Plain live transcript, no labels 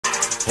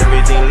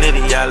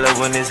everything litty, I love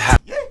when it's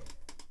hot.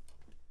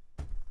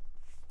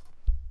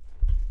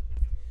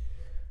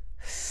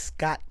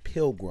 Scott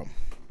Pilgrim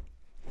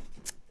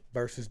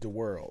versus the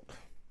world.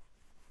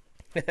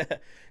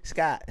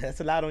 Scott, that's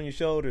a lot on your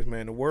shoulders,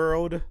 man. The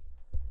world.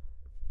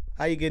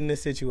 How you get in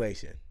this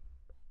situation?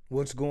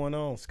 What's going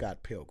on,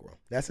 Scott Pilgrim?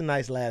 That's a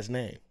nice last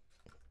name.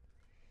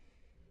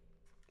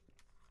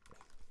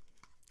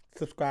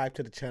 Subscribe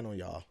to the channel,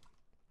 y'all.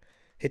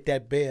 Hit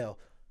that bell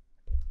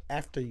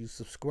after you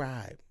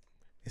subscribe.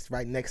 It's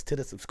right next to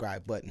the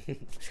subscribe button.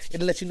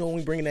 It'll let you know when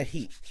we bring that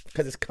heat,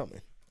 because it's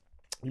coming.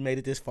 You made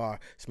it this far,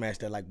 smash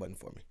that like button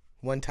for me.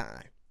 One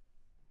time.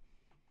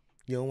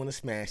 You don't want to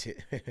smash it.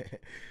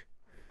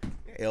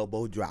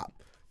 Elbow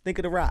drop. Think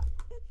of the Rock.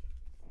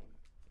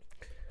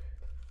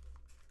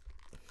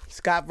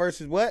 Scott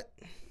versus what?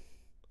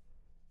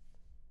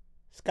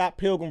 Scott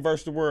Pilgrim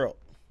versus the world.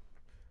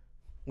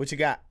 What you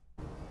got?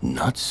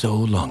 Not so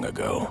long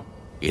ago,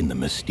 in the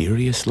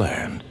mysterious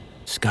land,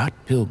 Scott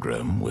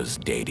Pilgrim was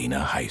dating a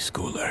high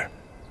schooler.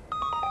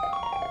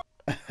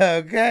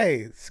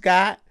 Okay,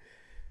 Scott.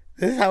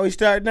 This is how we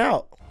starting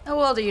out. How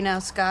old are you now,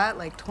 Scott?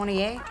 Like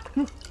 28?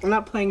 I'm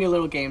not playing your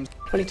little games.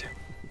 22.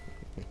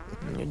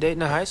 You're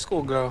dating a high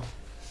school girl.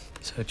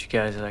 So did you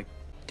guys, like,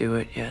 do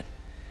it yet?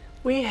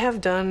 We have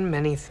done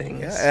many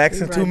things. Yeah,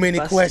 asking too many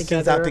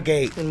questions out the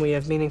gate. And we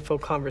have meaningful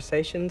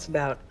conversations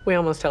about... We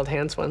almost held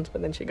hands once,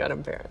 but then she got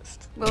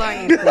embarrassed. Well,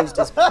 aren't you pleased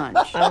as punch?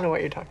 I don't know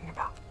what you're talking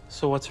about.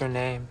 So what's her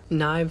name?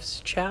 Knives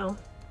Chow.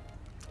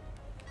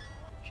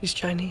 She's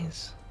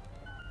Chinese.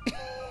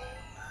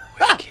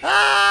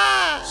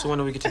 So when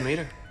do we get to meet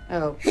her?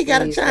 Oh, He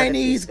got a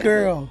Chinese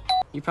girl.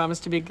 You promise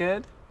to be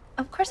good?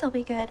 Of course I'll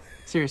be good.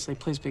 Seriously,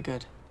 please be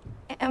good.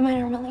 Am I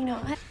normally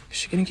not? Is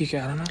she gonna geek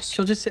out on us?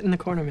 She'll just sit in the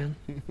corner, man.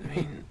 I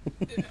mean,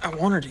 I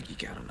want her to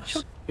geek out on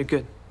us. You're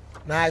good.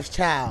 Knives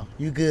Chow,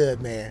 you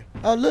good, man.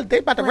 Oh, look, they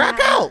about to rock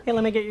out. Hey,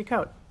 let me get your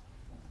coat.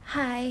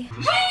 Hi.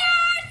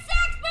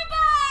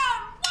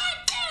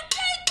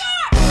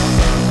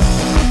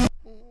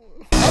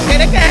 Okay,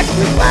 they can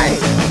actually play.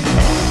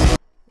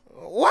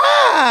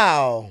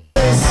 Wow.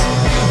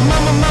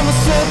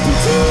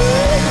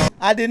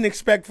 I didn't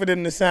expect for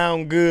them to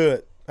sound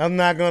good. I'm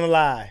not gonna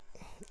lie.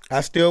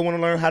 I still want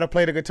to learn how to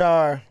play the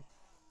guitar.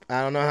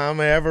 I don't know how I'm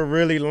gonna ever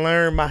really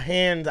learn my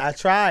hands. I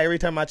try. Every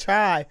time I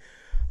try,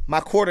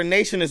 my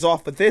coordination is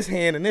off of this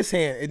hand and this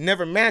hand. It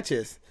never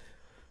matches.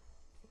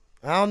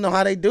 I don't know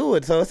how they do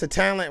it, so it's a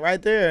talent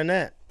right there in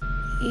that.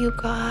 You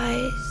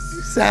guys.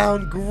 You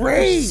sound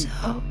great.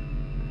 So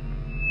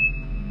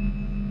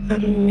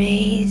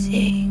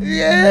amazing.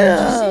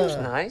 Yeah. Seems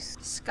nice.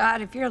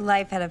 Scott, if your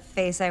life had a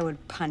face, I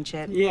would punch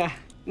it. Yeah.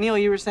 Neil,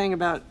 you were saying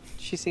about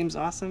she seems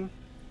awesome?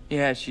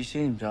 Yeah, she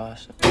seems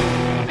awesome.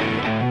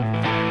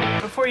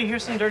 Before you hear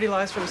some dirty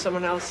lies from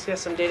someone else,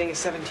 yes, I'm dating a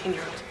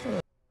 17-year-old.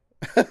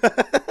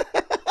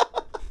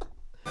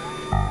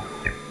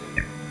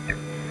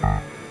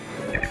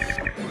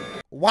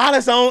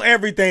 Wallace on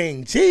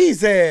everything.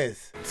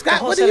 Jesus.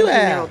 Scott, what do you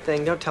have?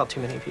 Thing. Don't tell too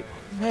many people.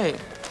 Hey,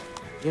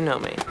 you know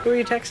me. Who are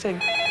you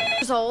texting?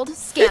 Years old.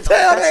 Scandal.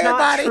 Tell That's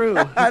everybody. not true.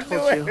 I I knew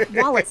told it.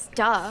 you. Wallace,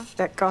 duh.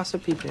 That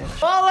gossipy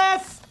bitch.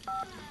 Wallace!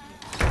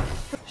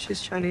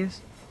 She's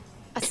Chinese.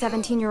 A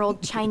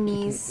 17-year-old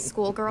Chinese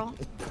schoolgirl.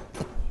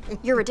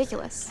 You're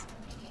ridiculous.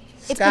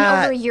 It's been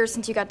Scott. over a year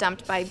since you got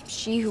dumped by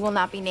she who will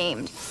not be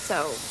named,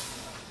 so...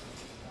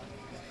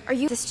 Are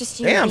you... This just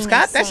you Damn, being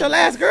Scott, that's your insane.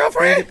 last I'll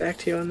girlfriend? get back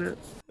to you on that.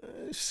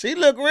 She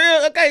look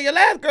real. Okay, your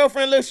last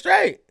girlfriend looks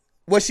straight.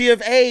 Was she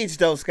of age,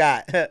 though,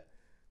 Scott?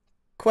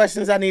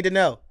 Questions I need to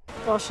know.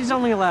 Well, she's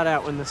only allowed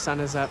out when the sun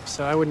is up,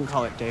 so I wouldn't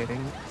call it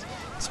dating.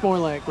 It's more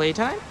like...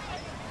 Playtime?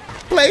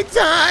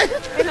 Playtime.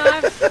 Hey,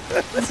 Knives.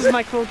 This is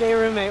my cool gay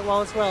roommate,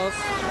 Wallace Wells.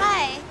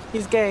 Hi.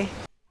 He's gay.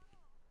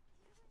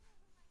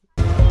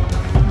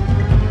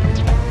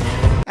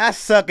 I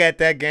suck at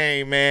that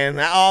game, man.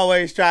 I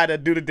always try to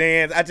do the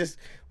dance.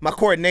 My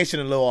coordination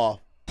a little off.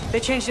 They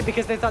changed it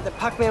because they thought that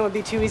Puckman would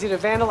be too easy to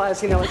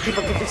vandalize, you know, like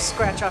people could just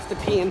scratch off the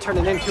P and turn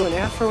it into an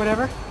F or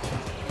whatever.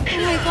 Oh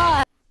my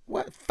god.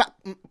 What?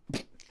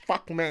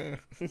 Fuck, man.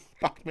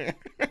 Fuck, man.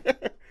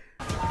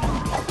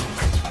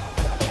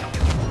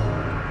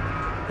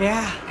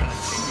 Yeah.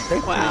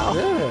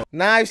 Wow.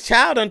 Knives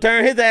Chow done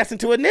turned his ass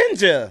into a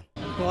ninja.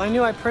 Well, I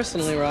knew I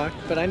personally rocked,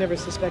 but I never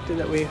suspected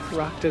that we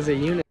rocked as a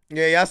unit.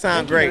 Yeah, y'all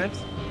sound great.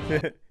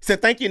 So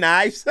thank you,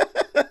 Knives.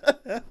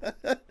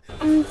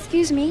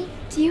 Excuse me,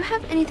 do you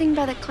have anything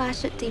by the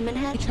Clash at Demon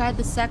Head? We tried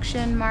the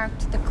section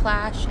marked the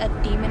Clash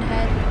at Demon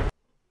Head.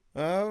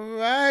 All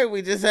right,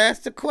 we just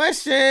asked a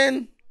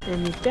question.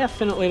 And you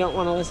definitely don't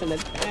want to listen to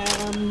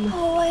them.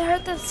 Oh, I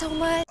heard that so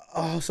much.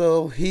 Oh,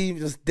 so he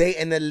was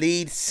dating the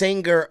lead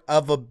singer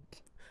of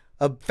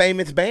a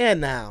famous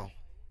band now.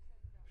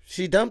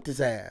 She dumped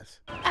his ass.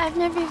 I've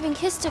never even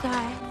kissed a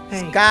guy.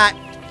 Hey, Scott,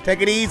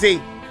 take it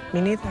easy.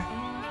 me neither.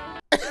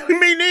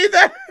 Me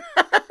neither.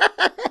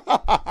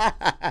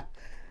 That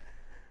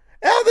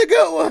was a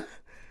good one.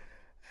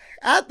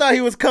 I thought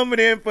he was coming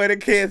in for the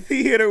kiss.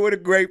 He hit her with a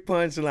great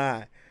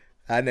punchline.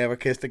 I never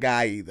kissed a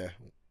guy either.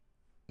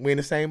 We in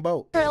the same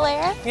boat.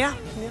 Earlier? Yeah.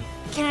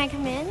 Can I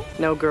come in?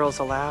 No girls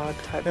allowed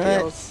type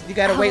deals. You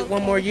gotta wait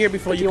one more year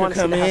before Do you you can want to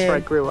see come the house where I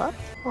in. grew up?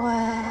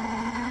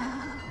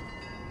 Wow.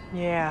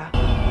 Yeah.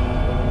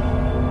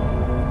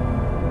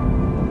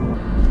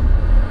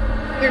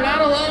 You're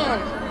not alone.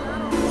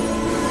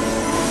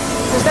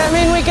 Does that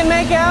mean we can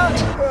make out?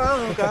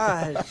 Oh,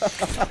 God.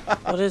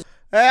 What is?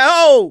 Hey,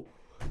 oh!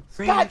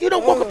 Scott, you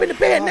don't walk up in the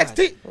bed next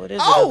to you. What is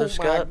it, Oh, other my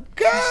Scott?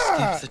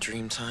 God. It's the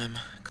dream time.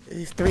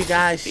 These three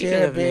guys Speaking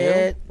share a of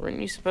bed. you, weren't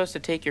you supposed to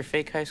take your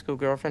fake high school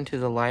girlfriend to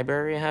the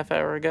library a half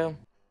hour ago?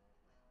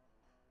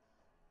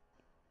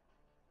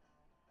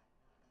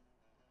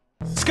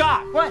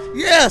 Scott! What?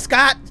 Yeah,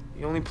 Scott.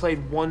 You only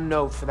played one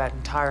note for that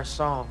entire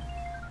song.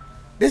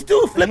 This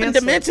dude flipping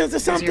Handsome. dimensions or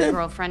Is your something.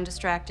 girlfriend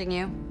distracting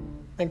you?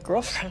 My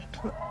girlfriend?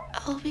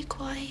 I'll be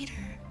quieter.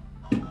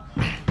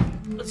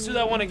 Let's do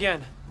that one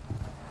again.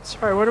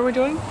 Sorry, what are we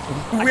doing?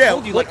 Yeah,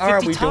 told you what like are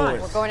 50 we times.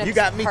 doing? We're going to You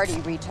this got me party,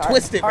 retard.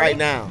 twisted Party? right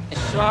now.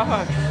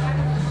 Suck.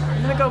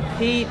 I'm gonna go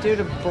pee due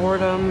to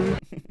boredom.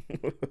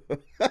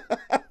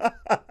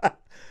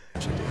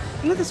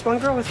 You know this one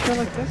girl with hair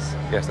like this?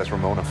 Yes, that's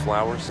Ramona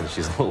Flowers, and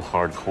she's a little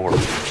hardcore.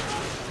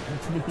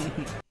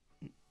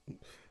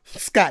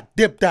 Scott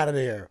dipped out of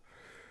there.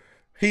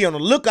 He on the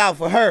lookout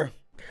for her.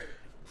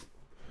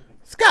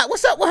 Scott,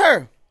 what's up with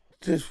her?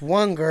 This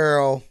one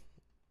girl.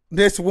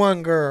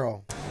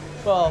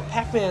 Well,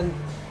 Pac-Man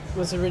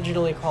was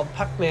originally called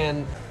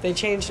Puck-Man. They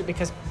changed it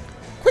because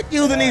Quit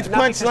using these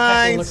not because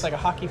Pac-Man looks punchlines. like a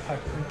hockey puck.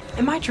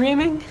 Am I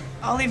dreaming?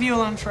 I'll leave you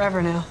alone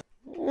forever now.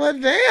 Well,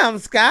 damn,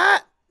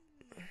 Scott.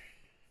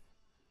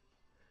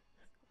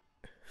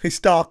 He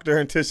stalked her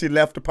until she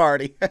left the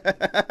party.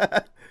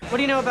 What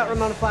do you know about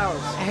Ramona Flowers?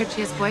 I heard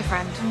she has a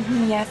boyfriend.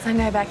 Yes, I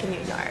know back in New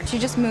York. She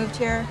just moved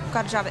here,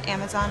 got a job at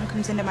Amazon,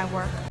 comes into my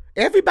work.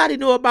 Everybody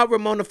knew about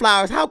Ramona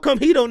Flowers. How come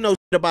he don't know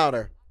shit about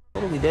her?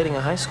 Totally dating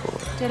a high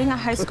schooler. Dating a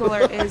high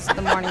schooler is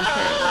the morning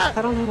period.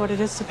 I don't know what it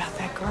is about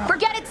that girl.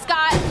 Forget it,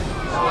 Scott.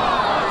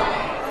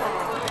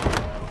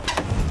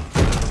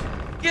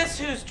 Guess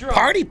who's drunk?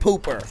 Party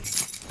pooper.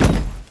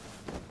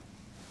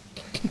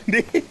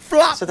 He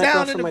flopped So that girl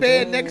down in from the my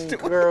bed dream next to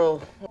her.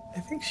 Girl. I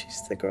think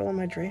she's the girl in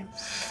my dreams.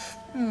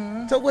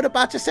 So what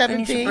about your Then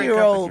you should break up with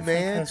 17-year-old, your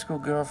fake high man? school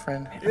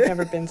girlfriend. I've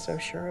never been so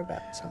sure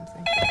about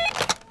something.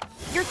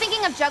 You're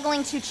thinking of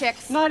juggling two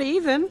chicks. Not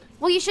even.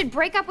 Well, you should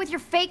break up with your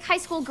fake high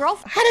school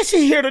girlfriend. How did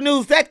she hear the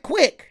news that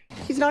quick?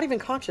 He's not even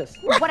conscious.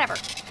 Whatever.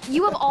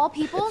 You of all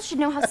people should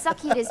know how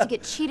sucky it is to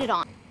get cheated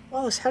on.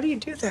 Wallace, how do you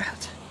do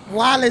that?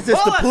 Wallace is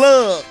the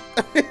plug.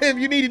 If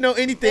you need to know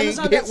anything, hit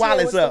Amazon.ca,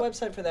 Wallace what's up. the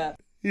website for that?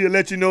 He'll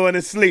let you know in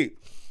his sleep.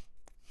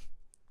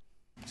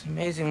 It's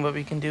amazing what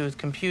we can do with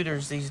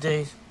computers these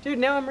days. Dude,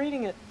 now I'm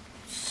reading it.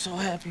 So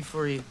happy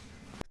for you.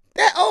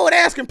 That old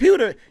ass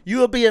computer,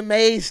 you'll be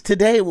amazed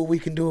today what we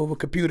can do with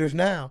computers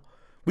now.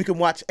 We can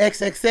watch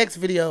XXX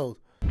videos.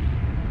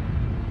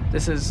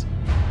 This is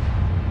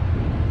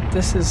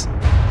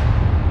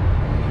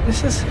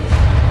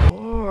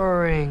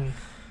boring.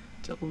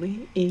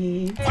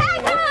 Delete.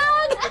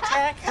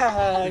 Tag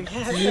hug.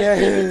 Yeah.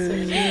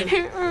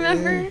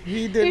 Remember?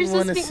 He didn't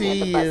want to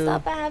see you. a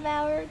half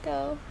hour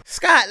ago.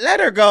 Scott, let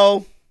her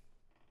go.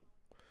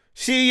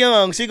 She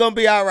young. She gonna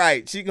be all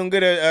right. She gonna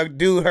get a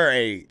dude her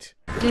age.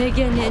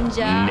 Nigga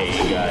ninja.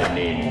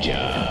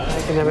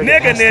 I can never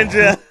get Nigga past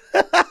ninja.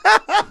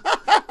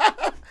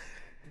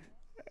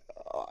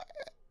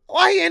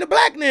 Why he ain't a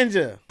black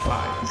ninja?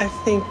 that. I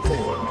think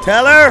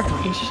Tell her.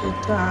 we should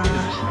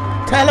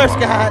Tell her,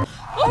 Scott.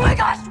 Oh my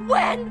gosh,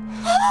 when?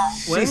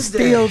 She's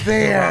still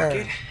there.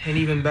 Rocket. And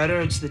even better,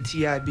 it's the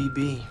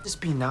TIBB. Just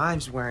be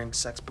knives wearing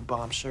sex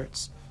bomb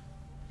shirts.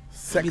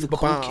 Sex Be the cool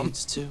bomb.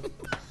 kids too.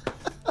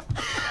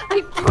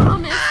 I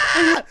promise.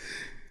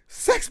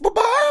 Sex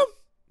bomb.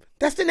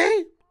 That's the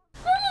name.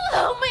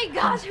 Oh my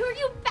gosh, who are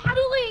you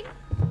battling?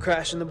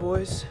 Crashing the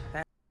boys.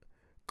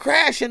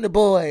 Crash and the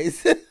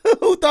Boys.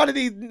 Who thought of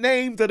these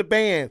names of the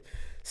band?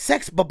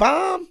 Sex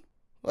bomb.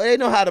 Well, they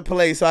know how to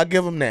play, so I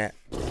give them that.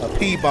 A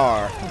P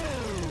bar.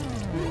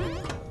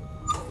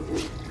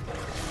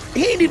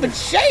 He ain't even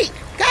shake.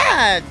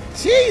 God,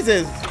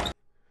 Jesus.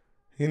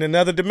 In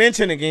another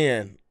dimension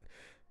again.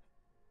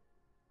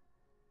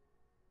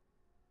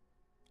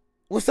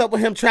 What's up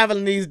with him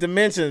traveling these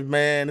dimensions,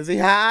 man? Is he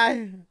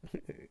high?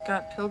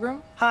 Scott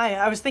Pilgrim? Hi,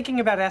 I was thinking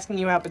about asking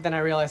you out, but then I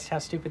realized how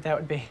stupid that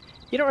would be.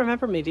 You don't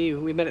remember me, do you?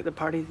 We met at the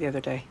party the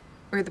other day.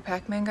 Were you the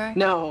Pac-Man guy?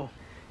 No.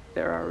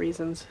 There are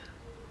reasons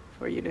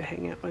for you to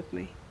hang out with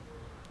me.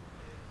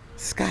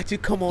 Scott, you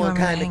come on want me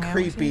to kind hang of out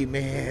with creepy, you?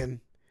 man.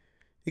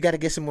 You got to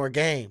get some more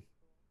game.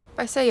 If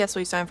I say yes,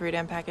 will you sign for your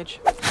damn package?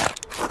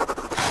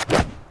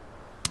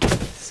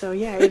 So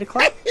yeah, 8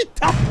 o'clock? He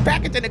tossed the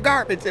package in the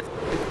garbage. It's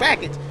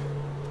package.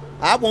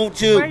 I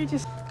want you. Why are you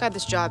just... Got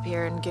this job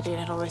here, and Gideon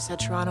had always said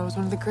Toronto was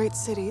one of the great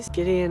cities.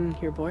 Gideon,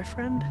 your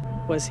boyfriend?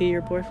 Was he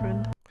your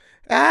boyfriend?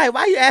 All right,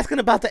 why are you asking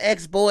about the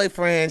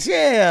ex-boyfriends?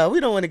 Yeah, we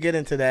don't want to get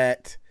into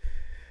that.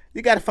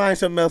 You got to find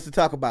something else to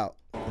talk about.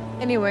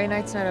 Anyway,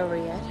 night's not over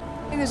yet.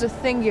 I think there's a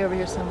thingy over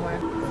here somewhere.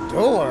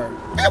 Door?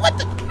 Hey, what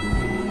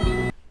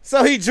the?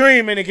 So he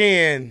dreaming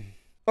again.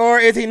 Or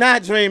is he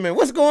not dreaming?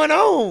 What's going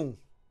on?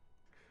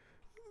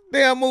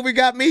 Damn movie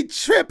got me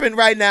tripping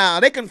right now.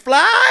 They can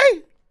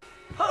fly?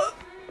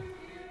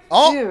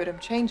 Oh. Dude, I'm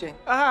changing.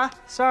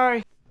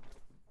 Sorry.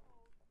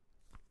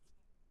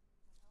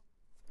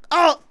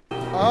 Oh.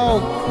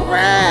 Oh,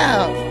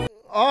 crap.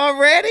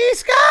 Already,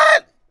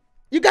 Scott?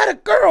 You got a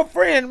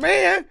girlfriend,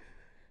 man.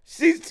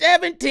 She's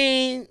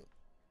 17.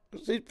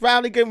 She's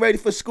probably getting ready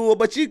for school,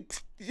 but you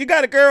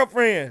got a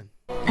girlfriend.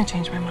 I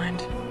changed my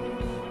mind.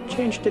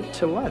 Changed it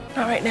to what?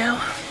 Not right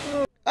now.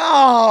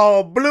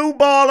 Oh, blue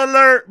ball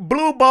alert.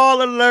 Blue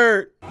ball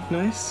alert.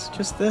 Nice.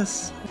 Just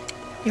this.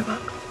 You're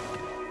welcome.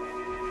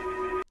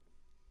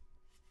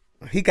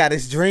 He got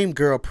his dream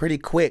girl pretty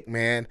quick,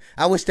 man.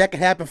 I wish that could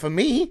happen for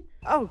me.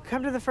 Oh,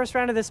 come to the first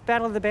round of this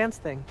Battle of the Bands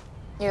thing.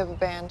 You have a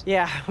band.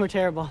 Yeah, we're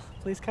terrible.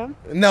 Please come.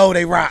 No,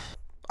 they rock.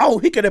 Oh,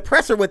 he could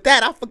impress her with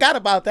that. I forgot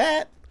about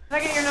that. Can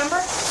I get your number?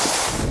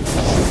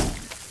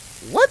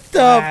 What the?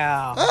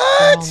 Wow.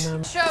 What?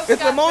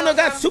 If Ramona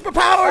got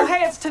superpowers? Oh,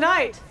 hey, it's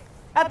tonight.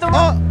 At the...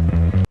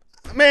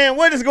 Man,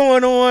 what is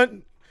going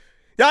on?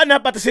 Y'all not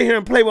about to sit here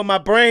and play with my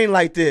brain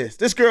like this.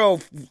 This girl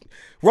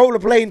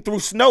rollerblading through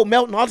snow,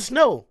 melting all the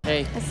snow.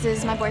 Hey. This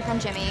is my boyfriend,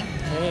 Jimmy.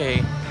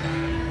 Hey.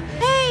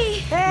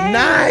 Hey!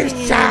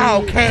 Nice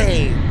child,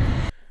 Kane.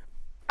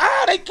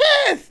 Oh, they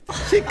kissed.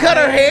 She cut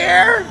her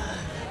hair.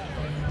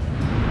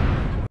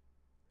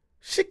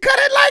 She cut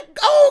it like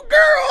old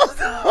girls.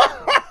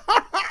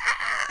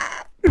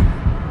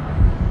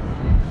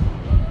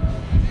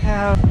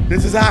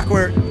 This is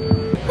awkward.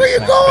 Where you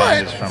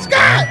going,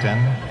 Scott?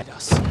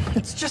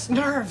 It's just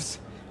nerves.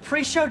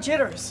 Pre-show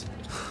jitters.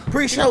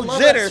 Pre-show People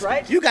love jitters. us,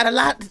 right? You got a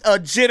lot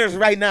of jitters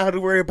right now to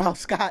worry about,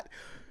 Scott.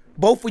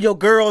 Both of your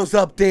girls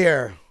up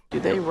there. Do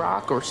they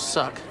rock or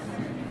suck?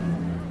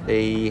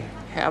 They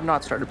have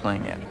not started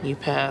playing yet. You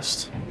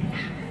passed.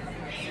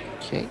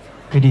 Okay.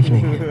 Good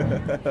evening.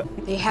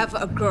 They have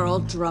a girl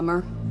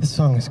drummer. This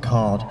song is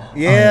called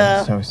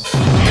Yeah. I Am So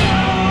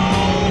Sad.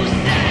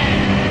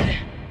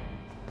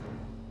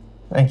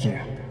 Thank you.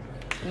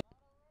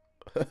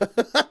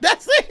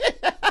 That's it.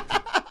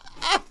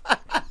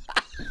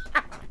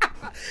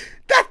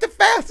 That's the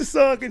fastest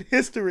song in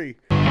history.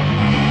 All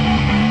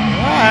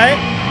right.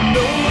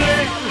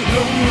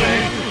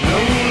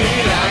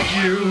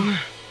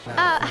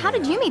 How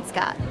did you meet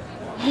Scott?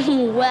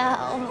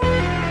 Well...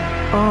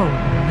 Oh,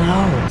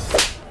 no.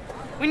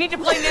 We need to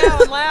play now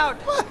and loud.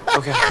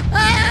 Okay.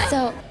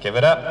 So... Give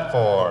it up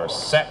for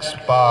Sex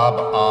Bob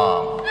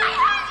Ong.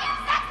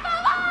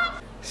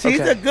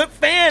 She's a good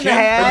fan to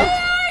have.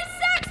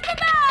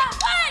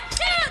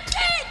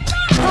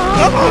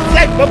 Come on,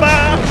 Sex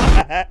Bob.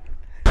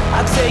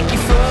 I'll take you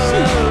for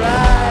a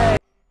ride.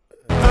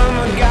 I'm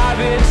a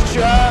garbage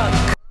truck.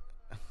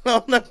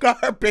 On the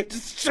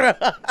garbage truck.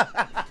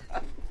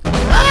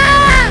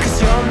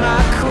 Cause you're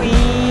my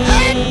queen.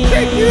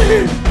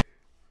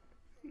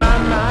 My.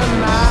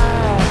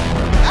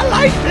 I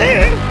like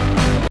that.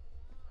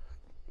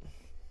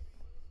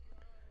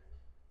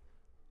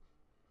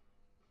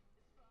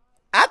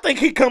 I think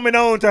he coming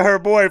on to her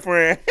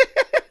boyfriend.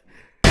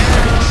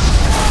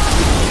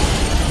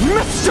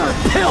 Mr.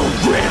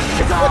 Pilgrim!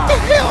 What the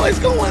hell is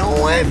going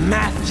on?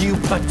 Matthew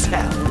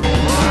Patel.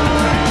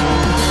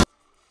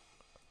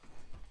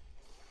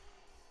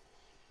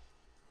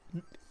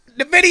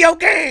 The video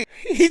game.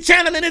 He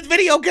channeling his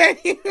video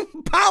game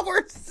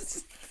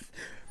powers.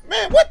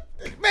 Man, what?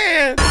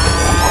 Man.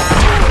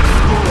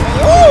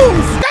 Oh,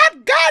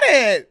 Scott got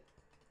it.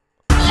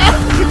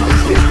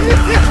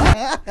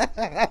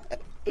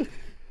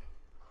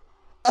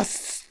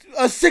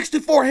 A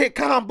 64 hit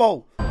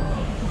combo.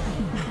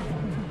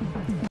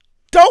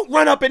 Don't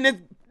run up in this,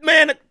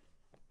 man.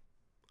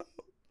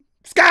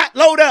 Scott,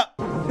 load up.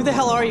 Who the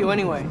hell are you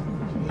anyway?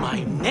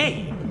 My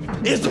name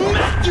is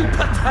Matthew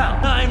Patel.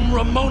 I'm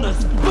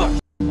Ramona's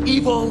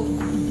evil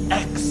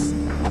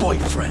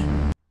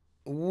ex-boyfriend.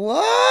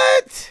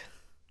 What?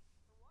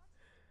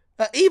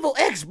 An evil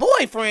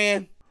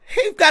ex-boyfriend?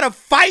 He's got to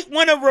fight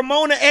one of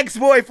Ramona's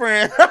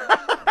ex-boyfriends.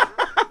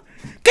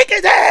 Kick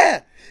his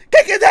ass!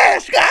 Kick his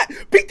ass, Scott!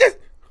 Beat this!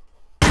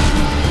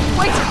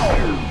 Wait!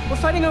 We're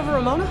fighting over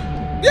Ramona?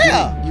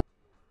 Yeah!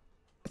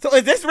 So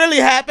is this really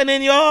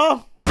happening,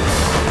 y'all?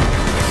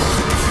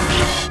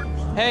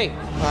 Hey.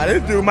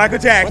 This dude, Michael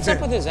Jackson. What's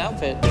up with his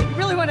outfit? You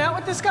really went out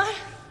with this guy?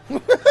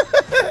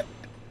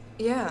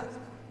 Yeah.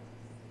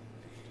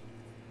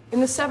 In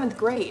the 7th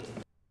grade.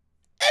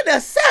 In the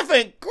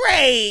 7th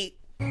grade?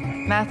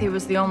 Matthew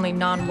was the only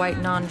non-white,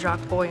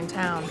 non-jock boy in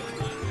town.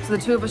 So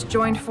the two of us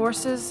joined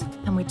forces,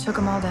 and we took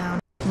them all down.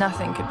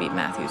 Nothing could beat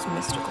Matthew's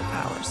mystical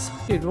powers.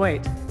 Dude,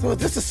 wait. So is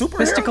this a superhero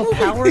Mystical movie?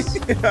 powers?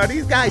 Are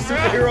these guys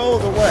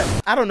superheroes or what?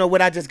 I don't know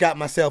what I just got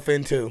myself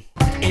into.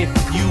 If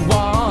you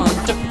want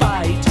to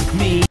fight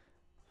me.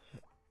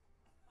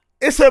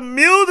 It's a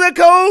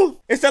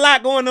musical. It's a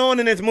lot going on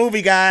in this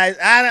movie, guys.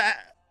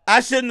 I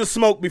shouldn't have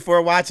smoked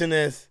before watching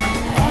this.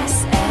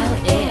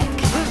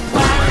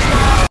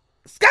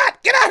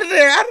 Scott, get out of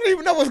there. I don't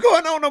even know what's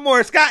going on no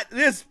more. Scott,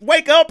 just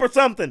wake up or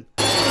something.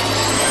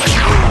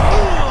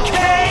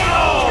 Okay.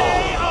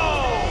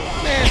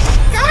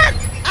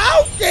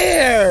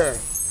 here.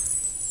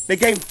 They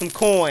gave him some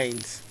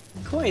coins.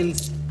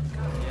 Coins?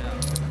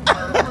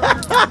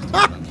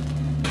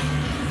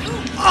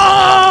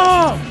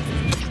 Oh!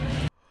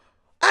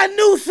 I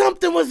knew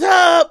something was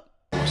up.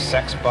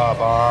 Sex Bob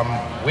Arm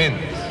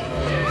wins.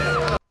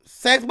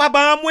 Sex My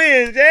Bomb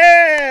wins,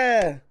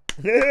 yeah.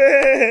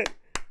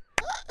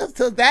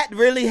 So that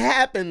really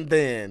happened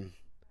then.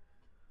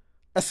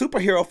 A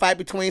superhero fight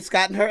between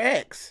Scott and her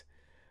ex.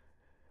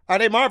 Are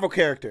they Marvel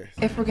characters?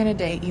 If we're gonna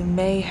date, you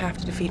may have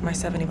to defeat my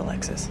 7 evil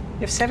exes.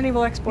 You have 7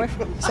 evil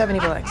ex-boyfriends? 7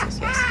 evil exes,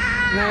 yes.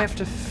 And I have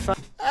to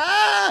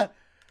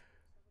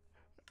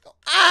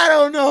I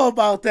don't know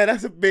about that.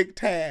 That's a big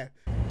task.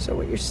 So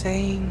what you're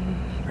saying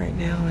right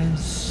now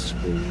is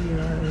we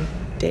are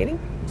dating?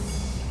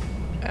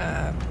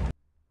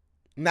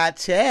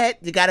 Not yet.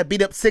 You gotta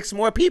beat up 6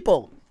 more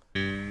people.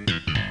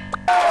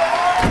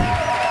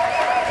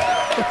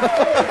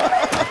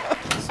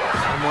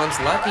 Someone's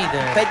lucky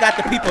then. They got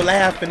the people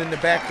laughing in the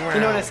background.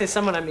 You know when I say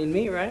someone, I mean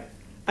me, right?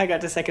 I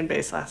got to second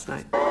base last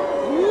night.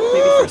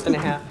 Maybe first and a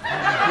half.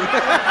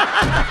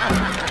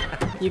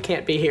 You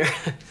can't be here.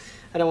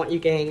 I don't want you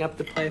ganging up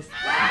the place.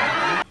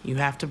 You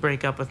have to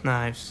break up with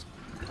knives.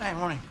 Hey,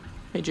 morning.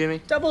 Hey,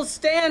 Jimmy. Double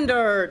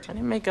standard! I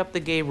didn't make up the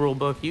gay rule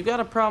book. You got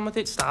a problem with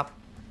it? Stop.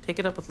 Take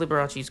it up with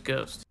Liberace's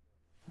ghost.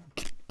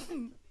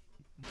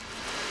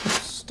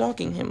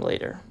 Stalking him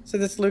later. So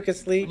this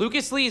Lucas Lee?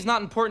 Lucas Lee is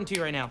not important to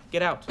you right now.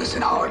 Get out.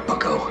 Listen hard,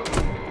 bucko.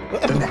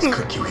 The next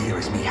click you hear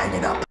is me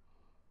hanging up.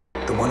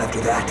 The one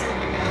after that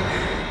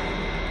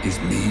is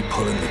me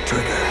pulling the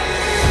trigger.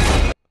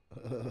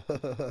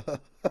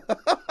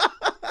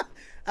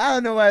 I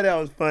don't know why that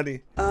was funny.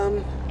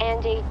 And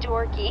a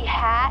dorky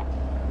hat.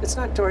 It's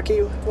not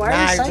dorky. Why are you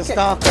Knives, a psychic?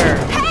 stalker.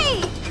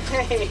 Hey!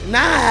 Hey!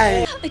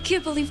 Knives! I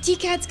can't believe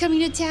T-Cat's coming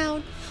to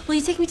town. Will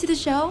you take me to the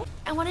show?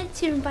 I wanted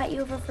to invite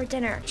you over for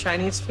dinner.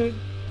 Chinese food?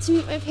 To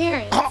meet my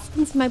parents.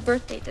 It's my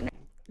birthday dinner.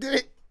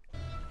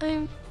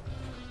 I'm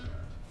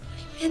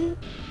in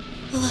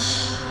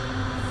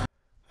love.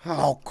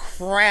 Oh,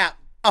 crap.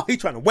 Oh, he's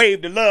trying to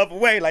wave the love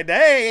away like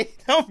that. Hey,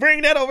 don't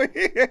bring that over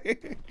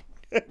here.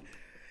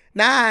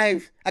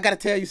 Knives, I gotta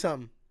tell you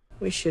something.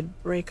 We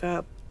should break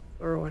up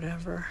or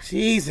whatever.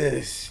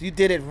 Jesus, you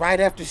did it right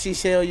after she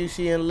tell you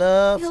she in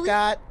love, Really?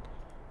 Scott.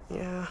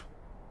 Yeah.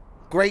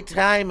 Great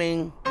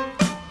timing.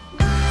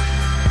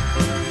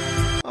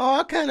 Oh,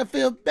 I kind of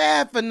feel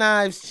bad for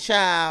Knives'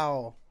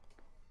 child.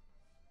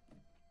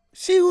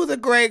 She was a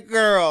great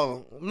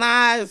girl.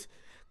 Knives,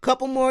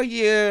 couple more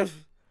years,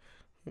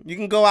 you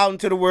can go out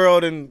into the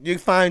world and you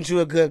find you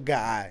a good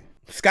guy.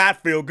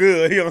 Scott feel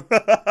good.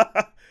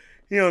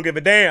 He don't give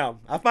a damn.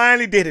 I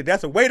finally did it.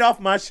 That's a weight off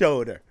my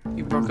shoulder.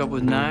 You broke up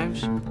with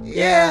Knives?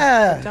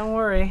 Yeah. Don't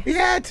worry. He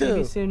had to.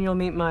 Maybe soon you'll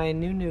meet my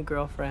new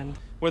girlfriend.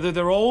 Whether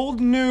they're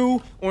old,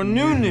 new, or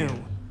new,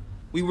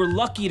 we were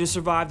lucky to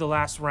survive the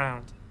last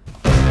round.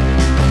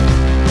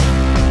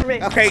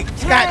 Okay,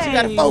 Scott, you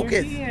gotta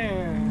focus.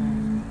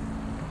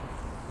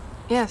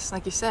 Yes,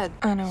 like you said.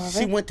 I know of it.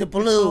 She went to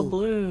blue.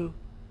 Blue.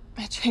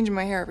 I change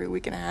my hair every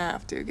week and a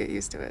half to get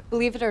used to it.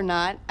 Believe it or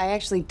not, I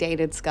actually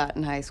dated Scott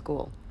in high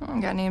school.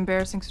 Oh, got any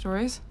embarrassing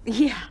stories?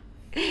 Yeah,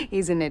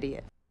 he's an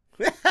idiot.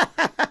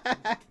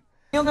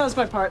 Neil knows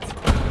my parts.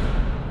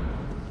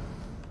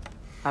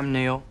 I'm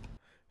Neil.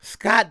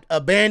 Scott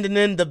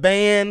abandoning the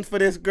band for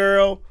this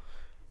girl.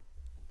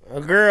 A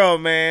girl,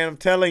 man, I'm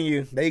telling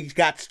you, they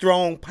got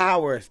strong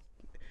powers.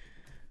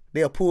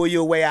 They'll pull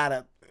you away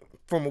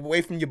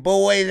away from your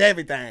boys,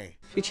 everything.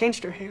 She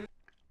changed her hair.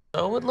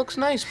 Oh, it looks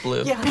nice,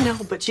 Blue. Yeah, I know,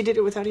 but she did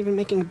it without even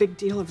making a big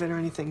deal of it or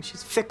anything.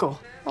 She's fickle.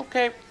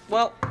 Okay,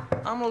 well,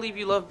 I'm gonna leave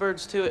you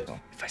lovebirds to it.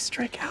 If I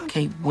strike out.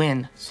 Okay,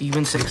 win. See you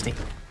in 60.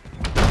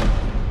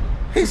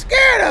 He's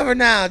scared of her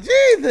now.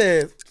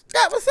 Jesus.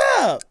 Scott, what's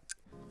up?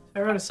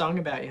 I wrote a song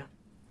about you.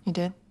 You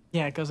did?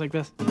 Yeah, it goes like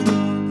this.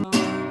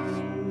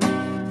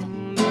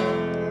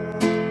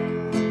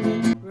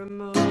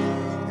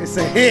 It's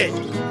a hit.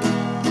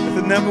 It's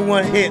the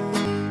 #1 hit.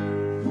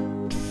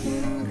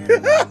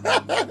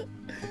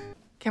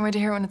 Can't wait to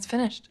hear it when it's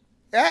finished.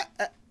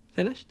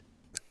 Finished?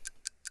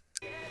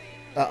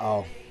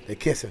 Uh-oh. They're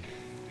kissing.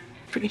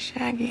 Pretty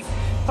shaggy.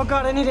 Oh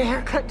God, I need a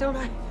haircut, don't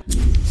I?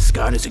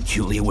 Scott is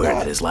acutely aware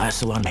that his last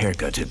salon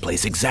haircut took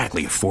place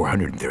exactly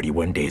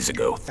 431 days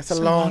ago. That's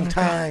a long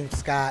time,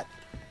 Scott.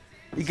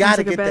 You gotta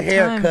like a get the bad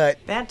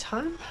haircut. Bad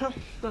time?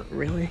 Not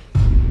really.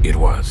 It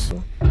was.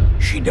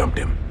 She dumped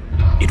him.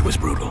 It was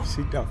brutal.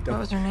 She dumped him.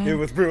 What was her name? It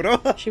was brutal.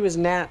 She was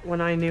Nat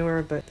when I knew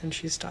her, but then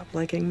she stopped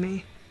liking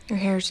me. Your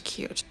hair's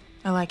cute.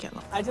 I like it.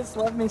 I just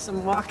love me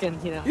some walking,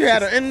 you know. You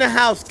had her in the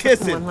house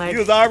kissing. One leg. You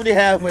was already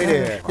halfway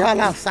there. Y'all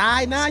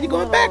outside now? You're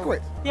going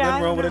backwards. Yeah,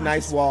 Nothing I wrong with a don't know.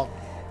 nice walk.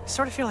 I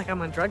sort of feel like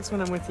I'm on drugs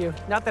when I'm with you.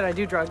 Not that I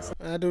do drugs.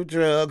 I do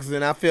drugs,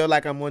 and I feel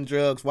like I'm on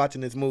drugs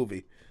watching this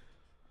movie.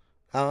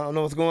 I don't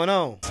know what's going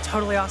on. It's a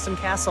totally awesome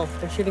castle.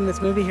 They're shooting this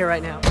movie here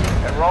right now.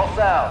 And roll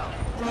sound.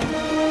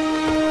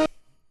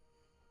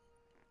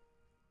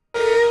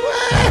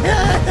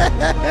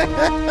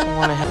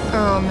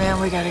 Oh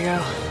man, we gotta go.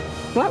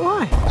 What?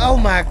 Why? Oh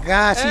my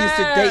gosh, she used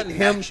to date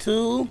him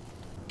too?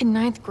 In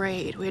 9th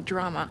grade, we had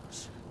drama.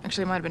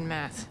 Actually, it might have been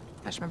math.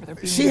 I just remember there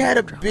being. She had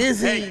a drama.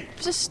 busy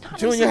Just not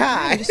junior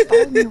high. Just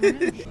followed me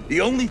around. The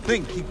only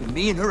thing keeping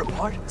me and her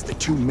apart is the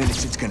 2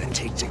 minutes it's gonna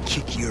take to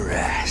kick your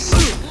ass.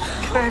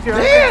 Can I have your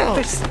Damn!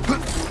 autograph,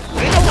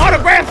 please? Ain't no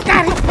autograph,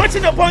 Scott. He's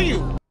punching up on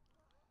you.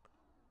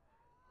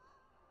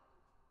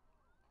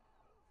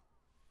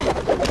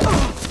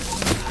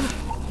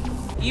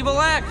 Evil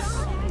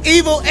X!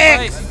 Evil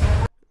X.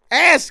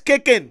 Ass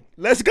kicking.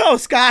 Let's go,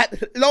 Scott.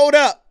 Load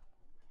up.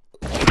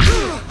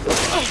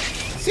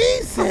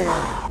 Jesus.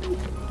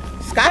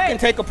 Scott can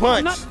take a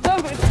punch.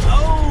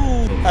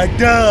 Oh! A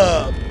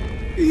dub.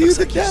 He's a Looks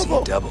like you see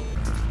devil. double.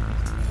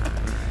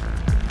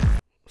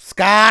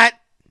 Scott,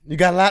 you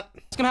got a lot.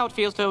 Ask him how it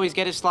feels to always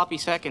get his sloppy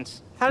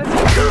seconds. How does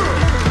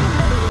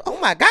Oh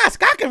my God,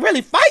 Scott can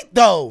really fight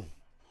though.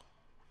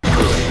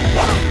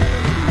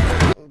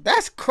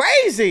 That's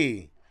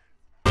crazy.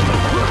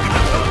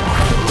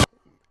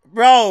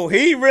 Bro,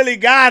 he really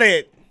got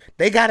it.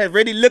 They got it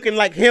really looking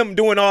like him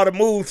doing all the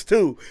moves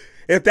too.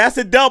 If that's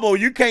a double,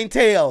 you can't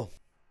tell.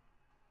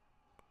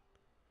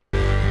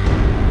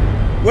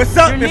 What's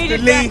up, You're Mr.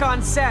 needed Lee? back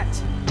on set.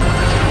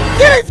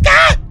 Get it,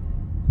 Scott!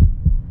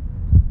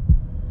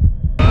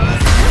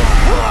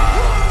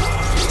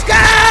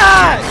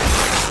 Scott!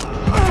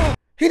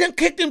 He done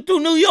kicked him through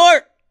New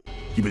York.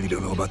 You really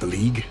don't know about the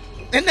League?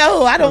 And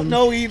no, I don't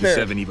know The either.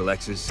 7 evil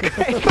X's. I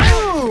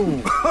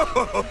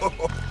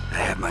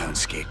have my own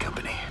skate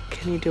company.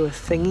 Can you do a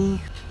thingy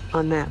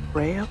on that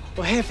rail?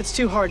 Well, hey, if it's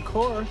too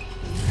hardcore.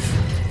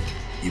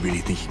 You really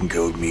think you can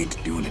goad me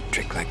into doing a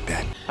trick like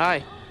that?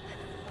 Hi.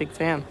 Big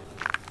fan.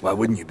 Why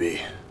wouldn't you be?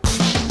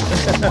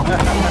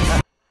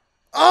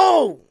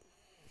 Oh!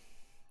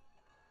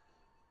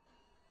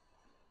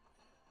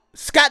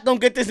 Scott gonna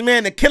get this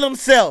man to kill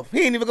himself.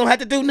 He ain't even gonna have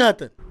to do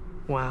nothing.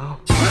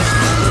 Wow.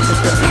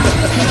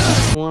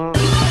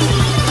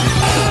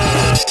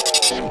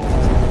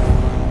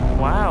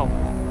 Wow.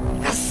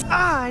 Yes.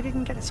 Ah, I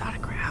didn't get his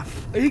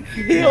autograph. He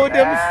killed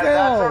himself.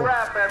 That's a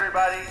wrap,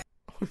 everybody.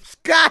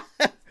 Scott,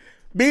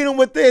 beat him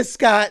with this,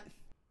 Scott.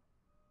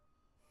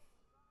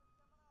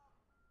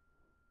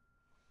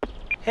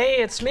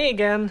 Hey, it's me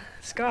again,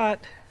 Scott.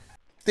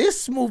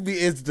 This movie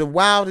is the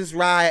wildest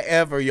ride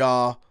ever,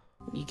 y'all.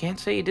 You can't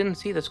say you didn't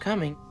see this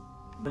coming.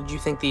 What did you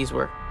think these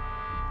were?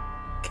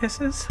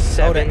 Kisses?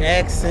 7 the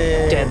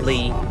X's.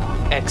 deadly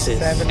X's.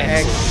 7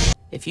 X's. X's.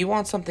 If you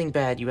want something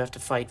bad, you have to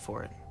fight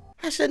for it.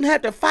 I shouldn't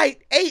have to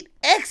fight 8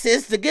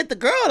 X's to get the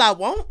girl I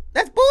want.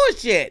 That's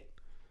bullshit.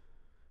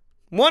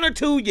 1 or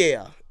 2,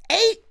 yeah. 8?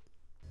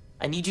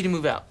 I need you to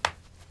move out.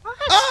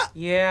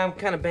 Yeah, I'm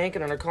kind of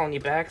banking on her calling you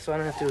back so I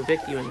don't have to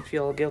evict you and you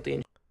feel all guilty.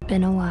 And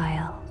Been a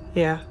while.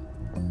 Yeah.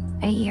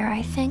 A year,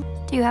 I think.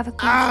 Do you have a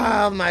girlfriend?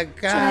 Oh my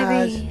Should I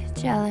gosh. be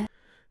jealous?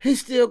 He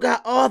still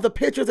got all the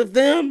pictures of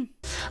them.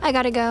 I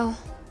gotta go.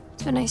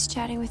 It's been nice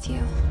chatting with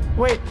you.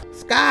 Wait.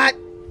 Scott,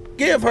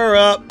 give her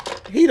up.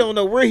 He don't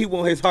know where he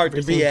want his heart to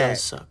be everything at.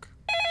 does suck.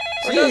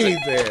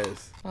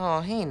 Jesus.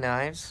 Oh, hey,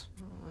 Knives.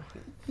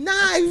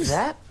 Knives.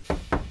 That?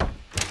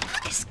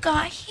 Is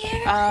Scott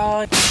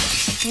here?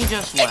 He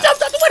just He left.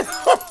 jumped out the window.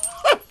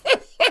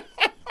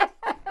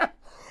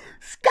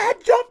 Scott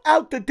jumped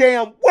out the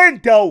damn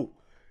window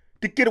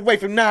to get away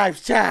from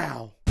Knives'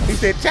 child. He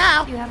said,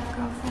 child. You have a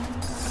girlfriend?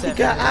 He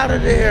got out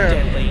of there.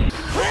 Deadly.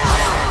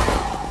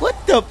 What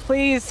the?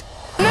 Please.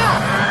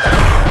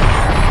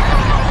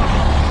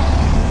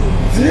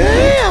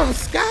 Damn,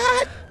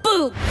 Scott.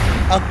 Boo!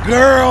 A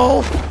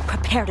girl.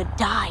 Prepare to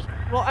die.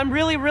 Well, I'm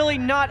really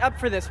not up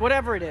for this,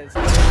 whatever it is.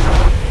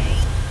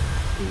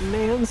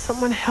 Man,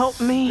 someone help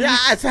me.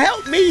 Yes,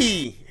 help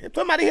me.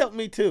 Somebody help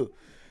me too.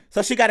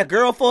 So she got a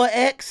girl for an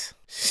ex?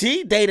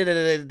 She dated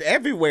it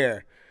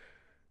everywhere.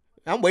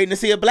 I'm waiting to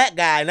see a black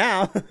guy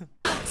now.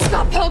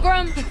 Scott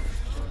Pilgrim!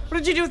 What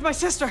did you do with my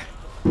sister?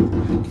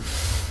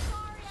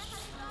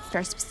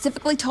 I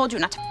specifically told you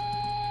not to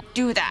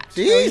do that.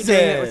 How are you doing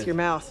it with Jesus. your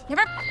mouth?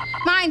 Never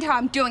mind how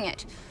I'm doing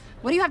it.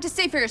 What do you have to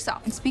say for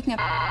yourself? And speaking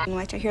of, I'd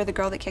like to hear the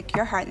girl that kicked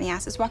your heart in the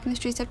ass is walking the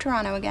streets of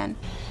Toronto again.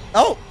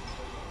 Oh.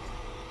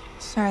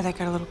 Sorry that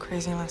got a little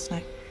crazy last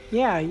night.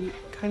 Yeah, you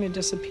kind of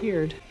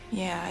disappeared.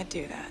 Yeah, I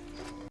do that.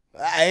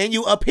 And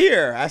you up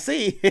here, I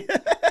see. It's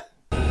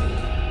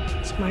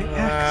my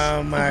ex.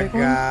 Oh my the big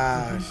one.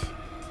 gosh.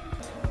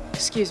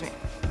 Excuse me.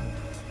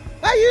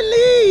 Why you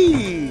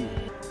leave?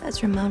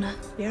 That's Ramona.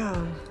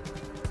 Yeah.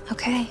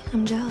 Okay,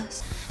 I'm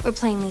jealous. We're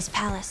playing Lee's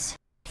Palace.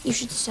 You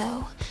should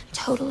so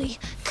totally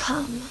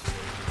come.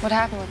 What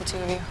happened with the two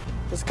of you?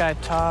 This guy,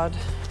 Todd.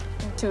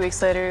 2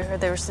 weeks later, you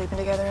heard they were sleeping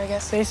together, I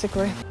guess.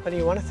 Basically. What do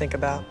you want to think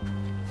about?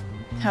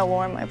 How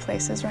warm my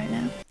place is right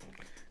now.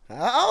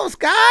 Oh,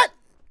 Scott.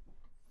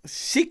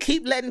 She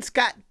keep letting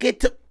Scott get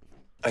to.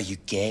 Are you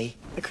gay?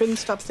 I couldn't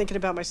stop thinking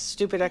about my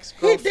stupid He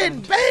ex-girlfriend.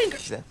 didn't bang her.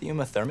 Is that the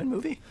Uma Thurman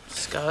movie?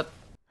 Scott.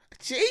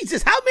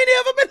 Jesus, how many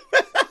of them?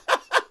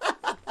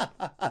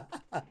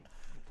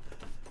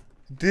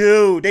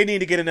 Dude, they need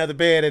to get another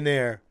bed in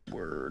there.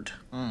 Word.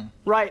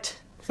 Right.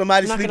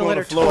 Somebody I'm not sleep gonna on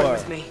let the her toy floor.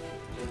 with me.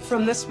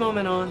 From this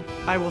moment on,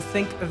 I will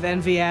think of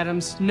Envy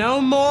Adams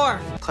no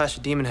more. Clash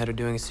of Demon Head are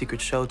doing a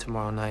secret show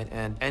tomorrow night,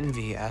 and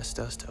Envy asked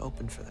us to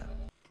open for them.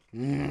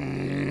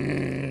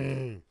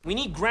 We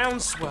need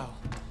groundswell.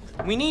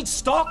 We need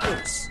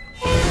stalkers.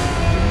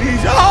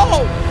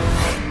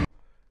 Oh!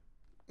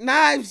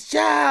 Knives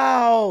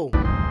Chow!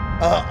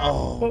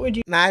 Uh-oh. What would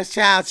you... Knives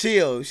Chow,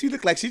 chill. She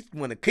looked like she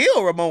want to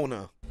kill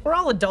Ramona. We're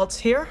all adults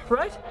here,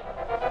 right?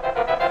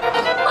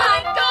 Oh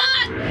my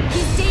God!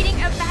 He's dating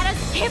a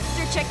badass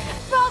hipster chick,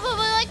 probably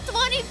like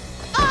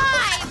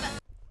 25!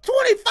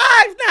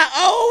 25 not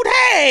old,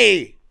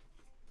 hey!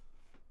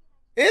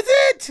 Is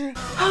it?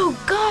 Oh,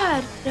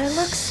 God. I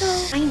look so...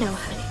 I know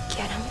how to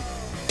get him.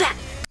 Back.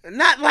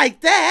 Not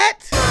like that.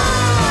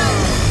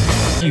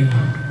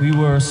 We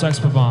were sex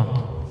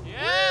bombed.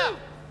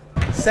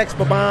 Sex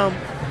bomb.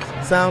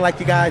 Sound like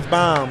you guys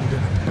bombed.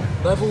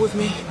 Level with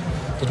me.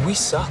 Did we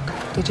suck?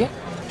 Did you?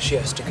 She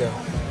has to go.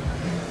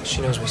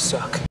 She knows we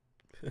suck.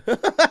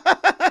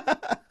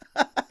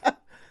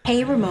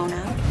 Hey,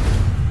 Ramona.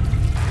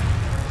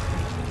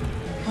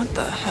 What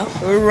the hell?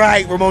 All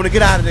right, Ramona,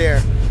 get out of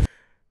there.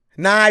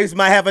 Knives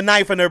might have a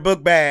knife in her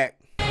book bag.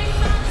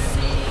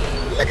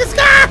 Look at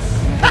Scott!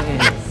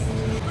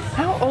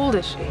 How old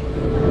is she?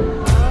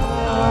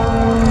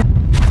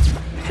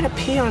 I gotta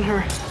pee on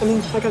her.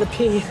 I gotta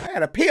pee. I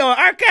gotta pee on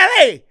R.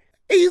 Kelly.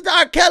 He used the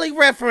R. Kelly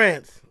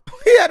reference.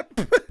 He had a...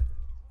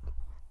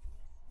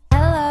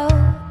 Hello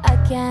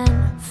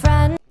again,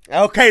 friend.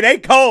 Okay, they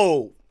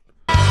cold.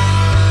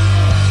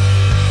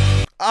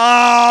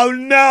 Oh,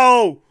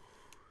 no.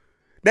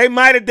 They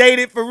might have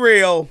dated for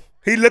real.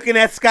 He looking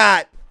at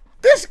Scott.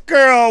 This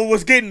girl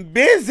was getting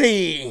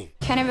busy.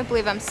 Can't even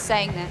believe I'm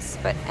saying this,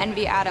 but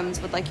Envy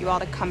Adams would like you all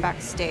to come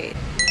backstage.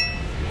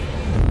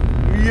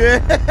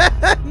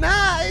 Yeah,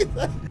 nice.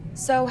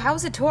 So,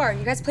 how's the tour?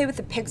 You guys play with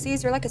the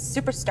Pixies? You're like a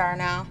superstar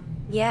now.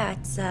 Yeah,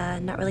 it's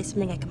not really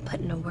something I can put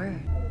in a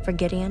word. For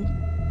Gideon,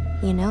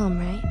 you know him,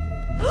 right?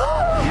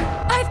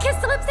 I've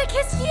kissed the lips that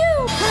kissed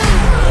you!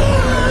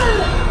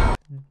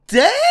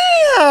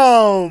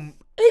 Damn!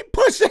 He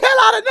pushed the hell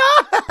out of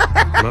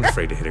Knives! I'm not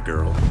afraid to hit a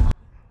girl.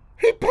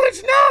 He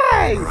punched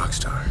Knives!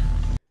 Rockstar.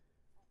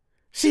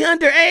 She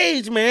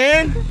underage,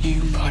 man. You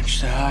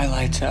punched the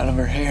highlights out of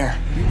her hair.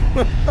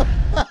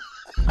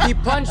 He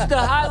punched the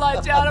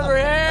highlights out of her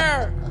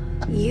hair.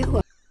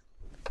 You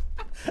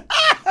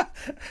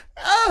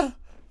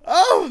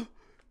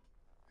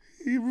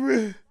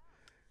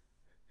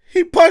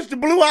He punched the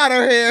blue out of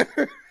her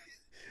hair.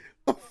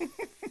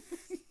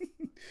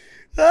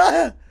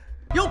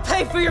 You'll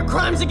pay for your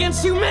crimes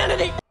against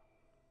humanity!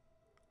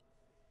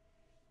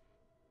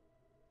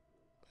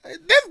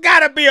 This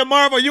gotta be a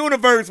Marvel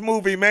Universe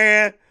movie,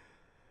 man.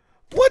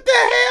 What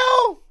the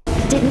hell?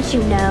 Didn't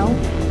you know?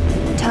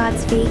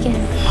 Todd's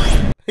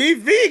vegan. He's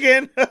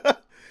vegan.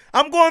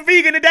 I'm going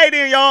vegan today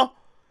then, y'all.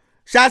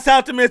 Shouts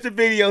out to Mr.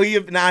 Video.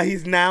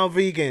 He's now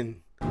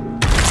vegan.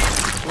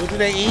 What do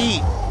they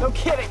eat? No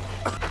kidding.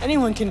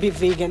 Anyone can be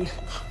vegan.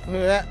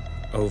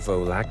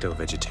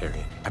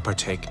 Ovo-lacto-vegetarian. I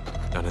partake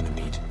not in the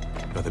meat,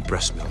 nor the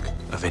breast milk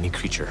of any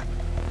creature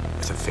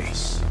with a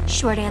face.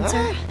 Short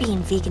answer, being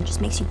vegan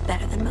just makes you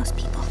better than most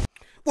people.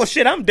 Well,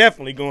 shit, I'm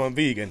definitely going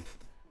vegan.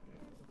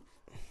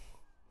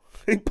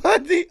 He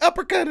punched the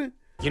uppercut.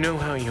 You know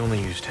how you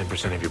only use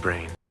 10% of your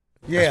brain?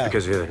 Yeah. That's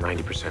because the other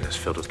 90% is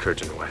filled with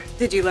curds in the way.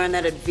 Did you learn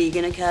that at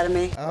Vegan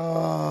Academy?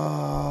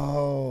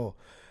 Oh.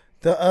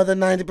 The other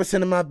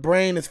 90% of my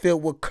brain is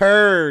filled with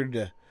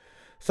curd.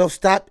 So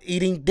stop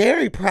eating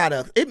dairy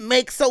products. It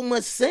makes so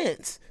much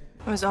sense.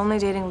 I was only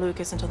dating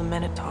Lucas until the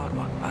minute Todd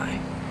walked by.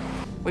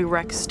 We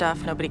wrecked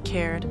stuff, nobody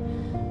cared.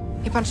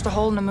 He punched a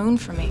hole in the moon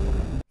for me.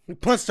 He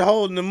punched a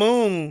hole in the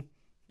moon.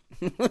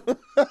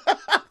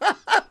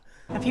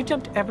 Have you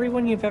dumped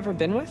everyone you've ever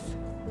been with?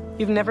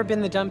 You've never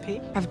been the dumpy?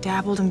 I've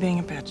dabbled in being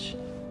a bitch.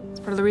 It's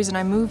part of the reason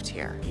I moved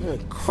here.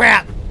 Good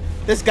crap.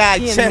 This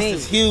guy's chest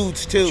is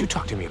huge, too. Did you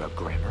talk to me about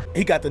grammar?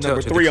 He got the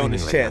number 3 on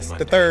his chest,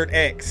 the third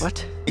X.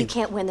 What? You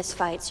can't win this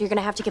fight, so you're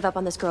gonna have to give up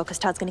on this girl because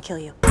Todd's gonna kill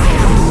you.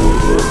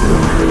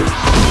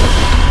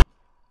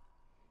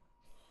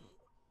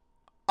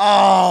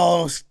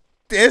 Oh,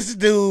 this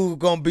dude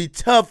gonna be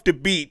tough to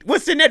beat.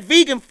 What's in that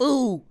vegan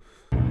food?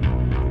 Come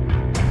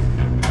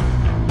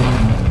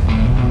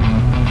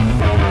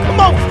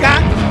on,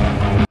 Scott.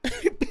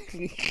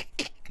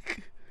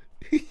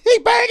 He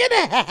banging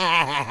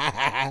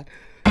it.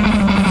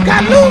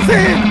 Scott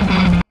losing.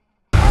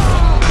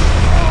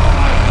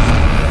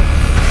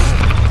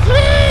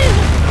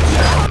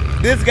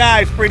 This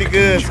guy's pretty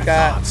good,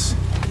 Scott.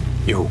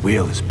 Your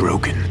wheel is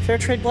broken. Fair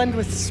trade blend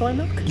with soy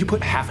milk? You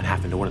put half and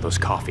half into one of those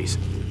coffees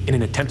in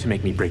an attempt to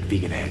make me break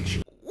vegan edge.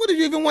 What do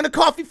you even want a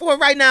coffee for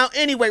right now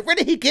anyway? Where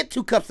did he get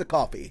 2 cups of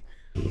coffee?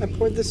 I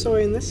poured the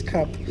soy in this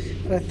cup,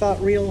 but I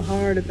thought real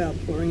hard about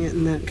pouring it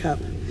in that cup.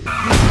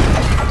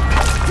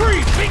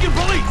 Freeze! Vegan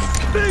police!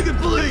 Vegan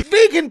police!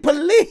 Vegan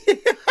police!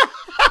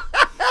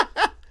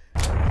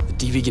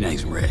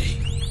 De-veganizing Ray.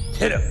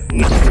 Hit him.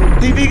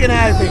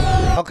 De-veganizing.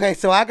 Okay,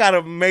 so I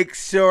gotta make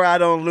sure I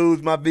don't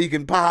lose my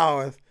vegan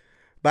powers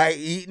by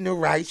eating the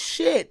right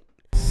shit.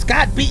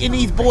 Scott beating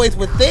these boys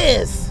with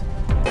this.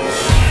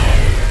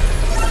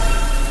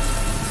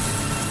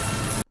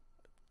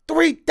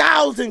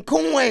 3,000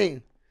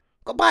 coin.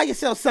 Go buy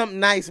yourself something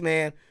nice,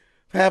 man,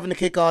 for having to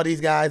kick all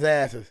these guys'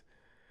 asses.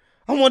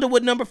 I wonder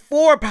what number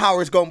 4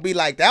 power is gonna be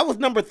like. That was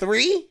number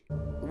 3?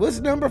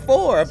 What's number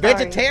 4? A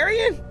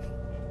vegetarian?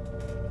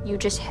 You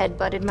just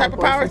headbutted my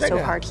boyfriend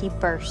so hard he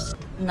burst.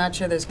 I'm not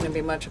sure there's gonna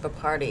be much of a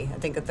party. I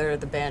think a third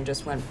of the band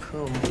just went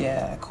boom.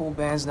 Yeah, cool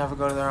bands never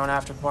go to their own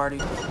after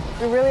party.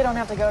 We really don't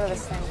have to go to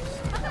this thing.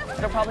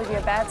 It'll probably be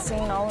a bad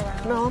scene all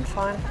around. No, I'm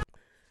fine.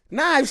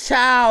 Knives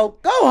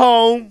child, go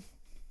home.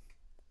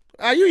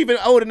 Are you even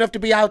old enough to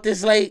be out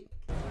this late?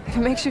 If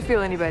it makes you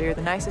feel any better, you're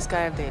the nicest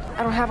guy I've dated.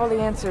 I don't have all the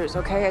answers,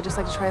 okay? I just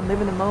like to try and live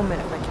in the moment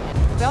if I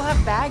can. They'll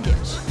have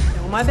baggage.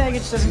 No, my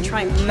baggage doesn't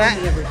try and kill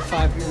me every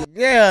 5 minutes.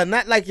 Yeah,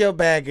 not like your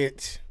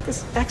baggage.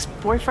 This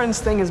ex-boyfriend's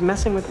thing is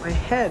messing with my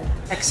head.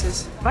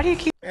 Exes. Why do you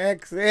keep...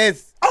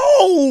 Exes.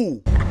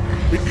 Oh!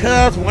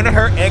 Because one of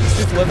her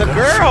exes was a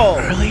girl.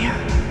 Earlier?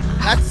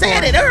 I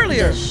said it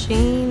earlier. Does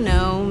she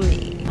know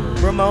me?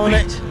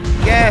 Ramona.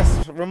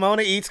 Yes,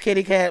 Ramona eats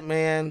kitty cat,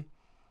 man.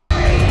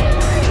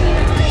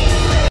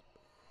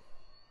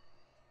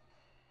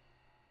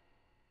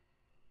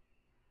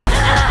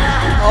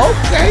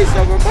 Okay,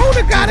 so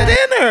Ramona got it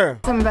in her.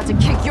 I'm about to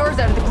kick yours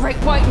out of the Great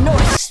White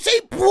North.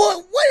 She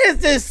pulled, what is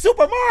this,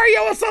 Super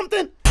Mario or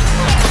something?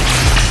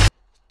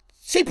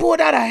 She pulled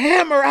out a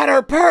hammer out of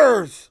her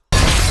purse.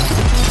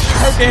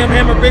 Her damn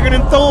hammer bigger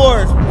than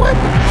Thor's. What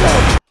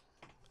the?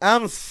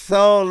 I'm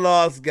so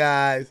lost,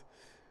 guys.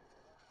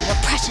 The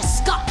precious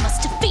Scott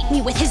must defeat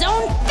me with his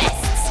own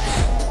fists.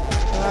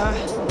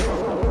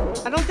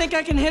 I don't think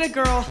I can hit a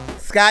girl.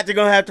 Scott, you're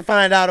gonna have to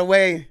find out a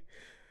way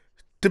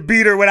to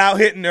beat her without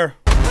hitting her.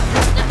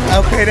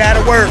 Okay,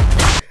 that'll work.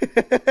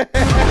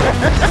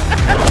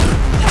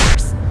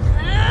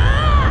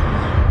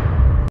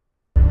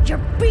 Your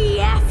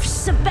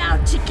BF's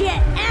about to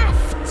get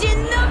F'd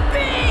in the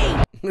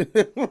B.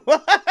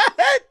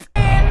 What?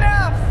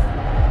 Enough.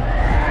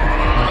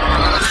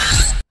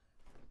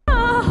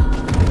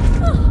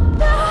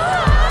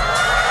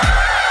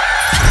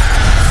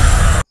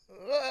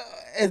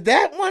 Is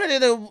that one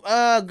of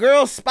the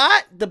girl's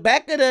spot? The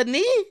back of the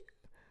knee?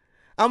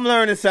 I'm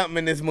learning something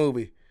in this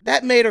movie.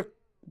 That made her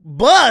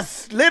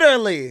bust,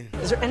 literally.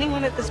 Is there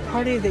anyone at this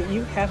party that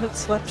you haven't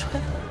slept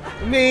with?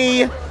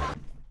 Me.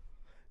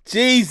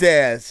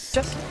 Jesus.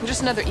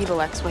 Just another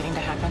evil ex waiting to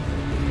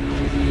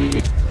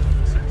happen.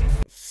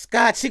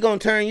 Scott, she gonna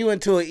turn you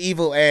into an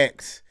evil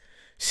ex.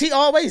 She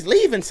always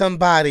leaving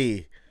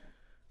somebody.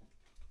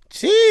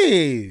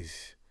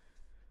 Jeez.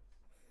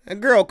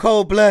 That girl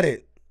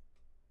cold-blooded.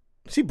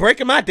 She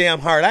breaking my damn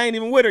heart. I ain't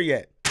even with her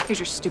yet. Here's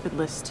your stupid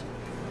list.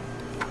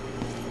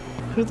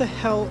 Who the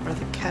hell are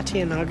the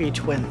Katianagi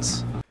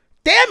twins?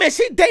 Damn it,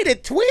 she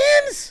dated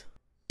twins?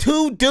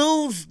 2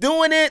 dudes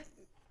doing it?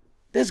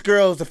 This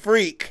girl's a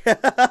freak.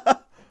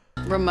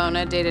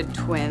 Ramona dated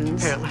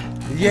twins. Apparently.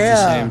 Yeah. At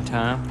the same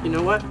time. You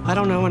know what? I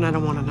don't know and I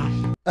don't want to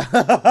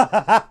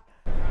know.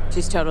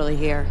 She's totally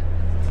here.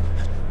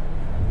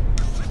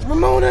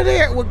 Ramona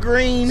there with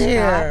green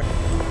hair.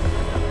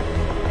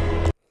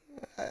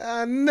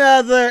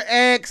 Another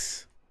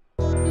ex.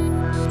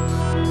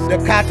 The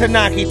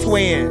Katanaki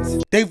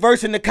twins. They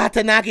versing the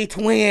Katanaki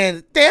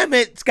twins. Damn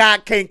it,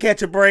 Scott can't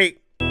catch a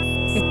break.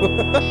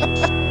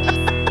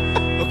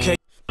 Okay.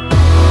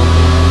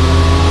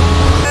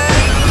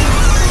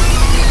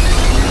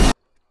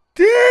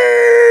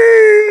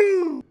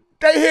 Damn!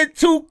 They hit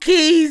 2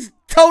 keys,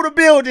 tore the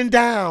building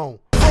down.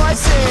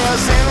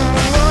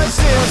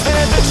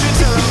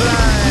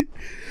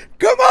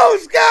 Come on,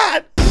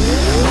 Scott!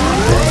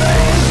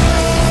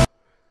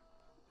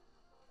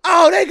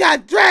 Oh, they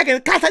got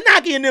Dragon,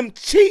 Katanaki, and them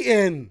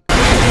cheating.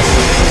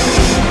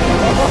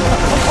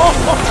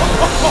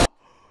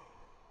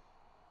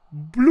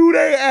 Blew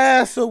their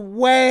ass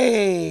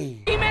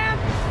away. Hey, man!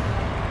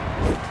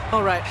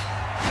 All right,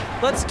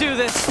 let's do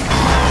this.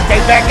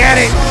 They back at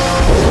it.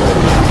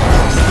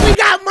 We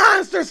got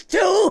monsters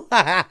too.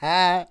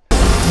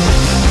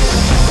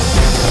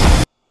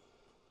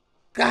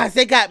 Guys,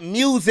 they got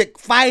music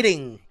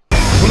fighting,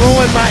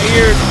 blowing my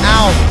ears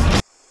out.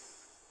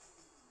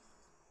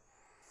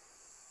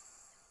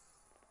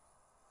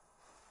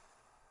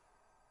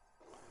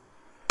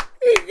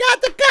 He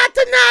got the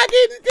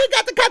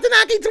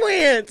Katanagi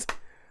twins.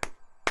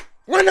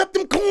 Run up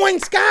them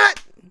coins,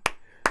 Scott.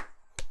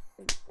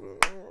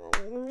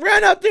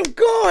 Run up them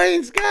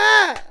coins,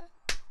 Scott.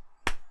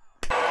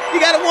 You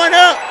got a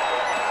 1-up.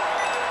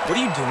 What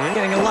are you doing?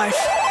 Getting a life.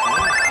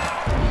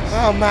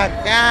 Oh my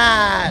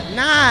God,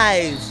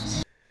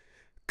 nice.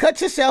 Cut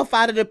yourself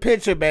out of the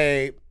picture,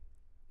 babe.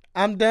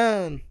 I'm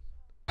done.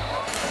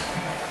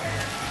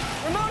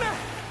 Ramona!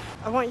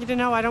 I want you to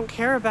know I don't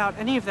care about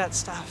any of that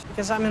stuff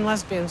because I'm in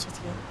lesbians with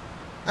you.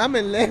 I'm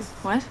in les.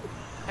 What?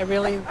 I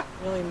really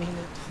mean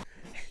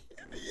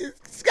it.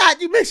 Scott,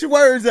 you mix your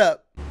words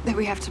up. That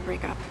we have to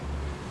break up.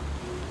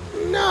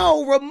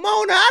 No,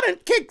 Ramona, I done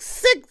kicked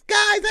 6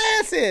 guys'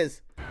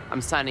 asses.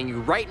 I'm signing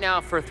you right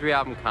now for a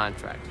 3-album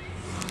contract.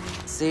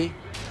 See?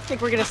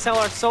 Think we're gonna sell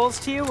our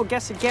souls to you? Well,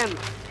 guess again.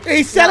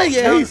 He's selling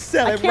it. He's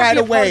selling right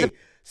away.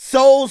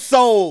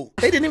 Sold.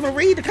 They didn't even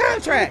read the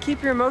contract.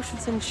 Keep your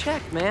emotions in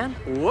check, man.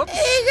 Whoops.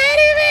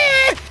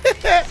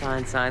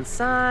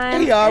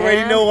 Sign. He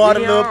already know all the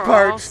little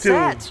perks too.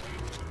 I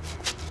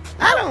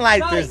don't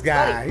like this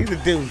guy. He's a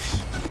douche.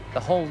 The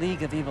whole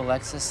League of Evil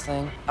Exes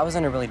thing, I was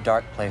in a really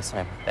dark place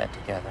when I put that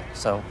together.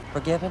 So,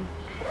 forgiven?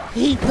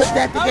 He put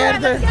that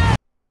together?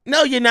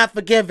 No, you're not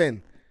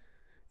forgiven.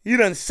 You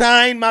done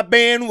signed my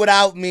band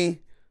without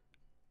me.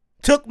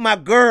 Took my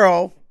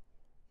girl.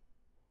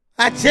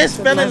 I just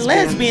fell in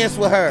lesbians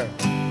with her.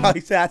 Oh, he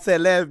said I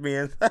said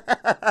lesbians.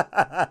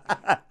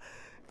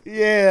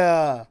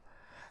 Yeah.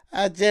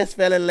 I just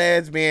fell in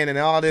lesbian and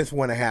all this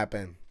wanna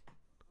happen.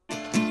 I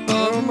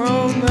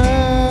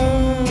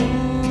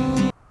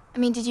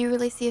mean, did you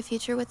really see a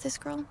future with this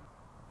girl?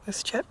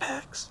 With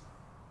jetpacks.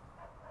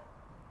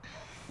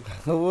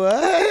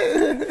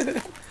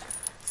 What?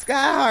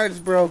 Sky Heart's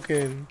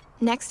broken.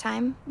 Next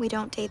time, we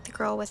don't date the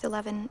girl with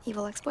 11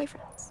 evil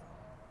ex-boyfriends.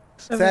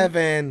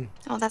 7.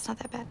 Oh, that's not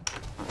that bad.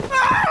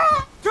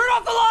 Turn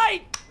off the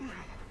light!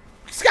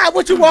 Scott,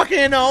 what you walking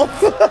in on?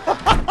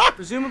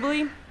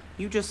 Presumably,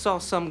 you just saw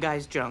some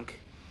guy's junk.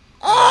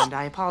 And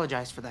I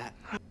apologize for that.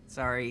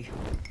 Sorry.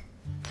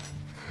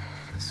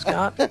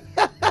 Scott,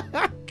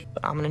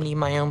 I'm gonna need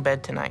my own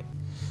bed tonight.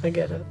 I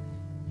get it.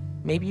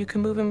 Maybe you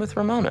can move in with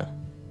Ramona.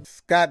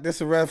 Scott, this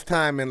is a rough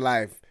time in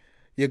life.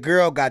 Your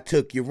girl got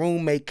took. Your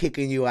roommate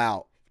kicking you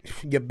out.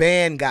 Your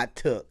band got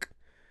took.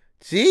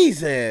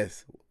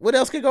 Jesus. What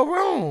else could go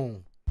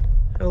wrong?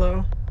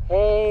 Hello?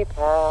 Hey,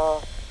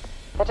 pal.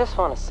 I just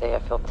want to say I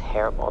feel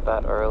terrible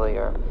about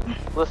earlier.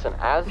 Listen,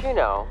 as you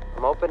know,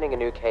 I'm opening a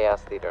new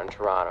chaos theater in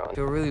Toronto. It'd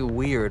feel really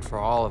weird for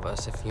all of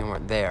us if you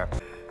weren't there.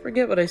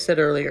 Forget what I said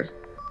earlier.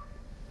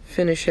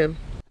 Finish him.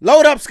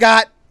 Load up,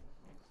 Scott.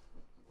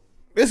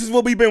 This is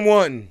what we've been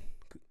wanting.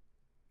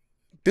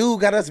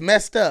 Dude got us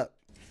messed up.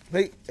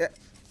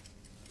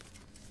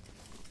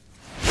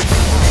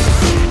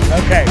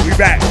 Okay, we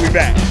back.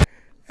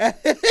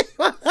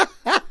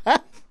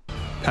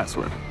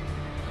 Password.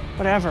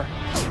 Whatever.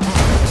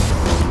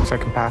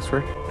 Second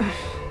password.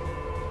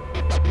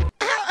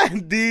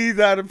 These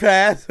are the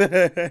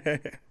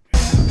passwords.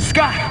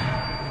 Scott!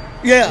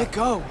 Yeah. Let it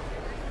go.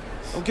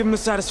 Don't give him a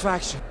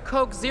satisfaction.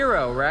 Coke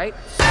Zero, right?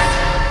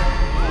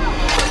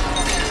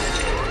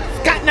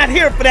 Scott not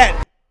here for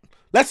that.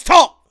 Let's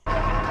talk.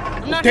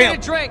 I'm not here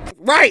to drink.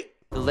 Right.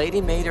 The lady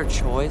made her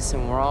choice,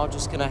 and we're all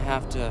just gonna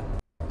have to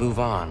move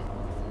on.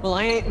 Well,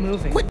 I ain't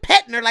moving. Quit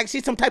petting her like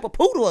she's some type of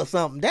poodle or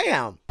something.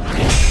 Damn.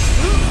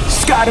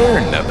 Scott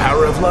earned the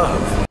power of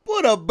love.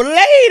 Put a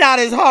blade out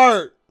his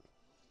heart.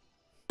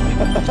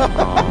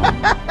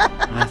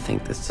 I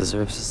think this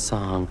deserves a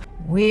song.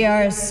 We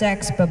are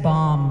Sex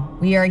Bomb.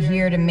 We are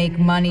here to make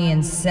money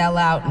and sell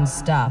out and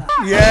stuff.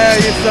 Yeah,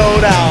 you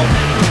sold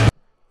out.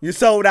 You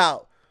sold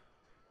out.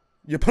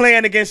 You're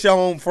playing against your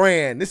own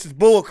friend. This is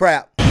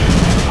bullcrap.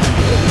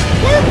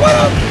 What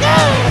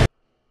up?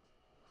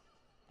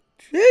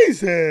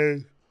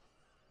 Jesus.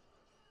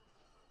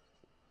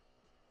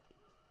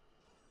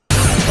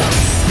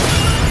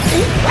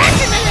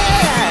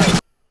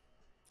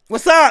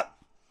 What's up?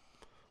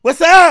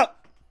 What's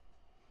up?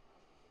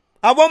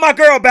 I want my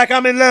girl back.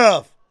 I'm in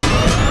love.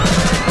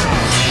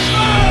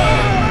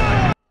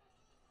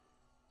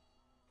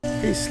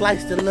 He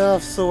sliced the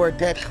love sword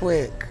that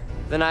quick.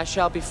 Then I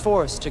shall be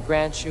forced to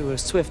grant you a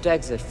swift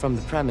exit from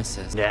the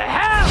premises.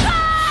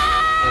 Damn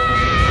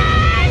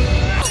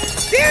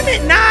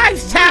it,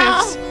 knives,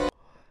 child!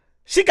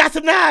 She got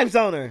some knives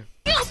on her.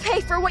 You'll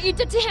pay for what you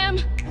did to him.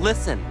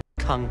 Listen,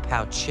 Kung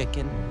Pao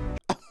chicken.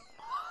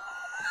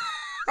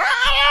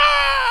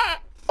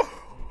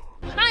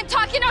 I'm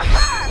talking to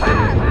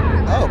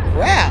her. Oh,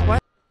 crap.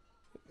 What?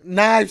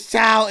 Knives,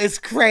 child is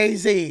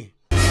crazy.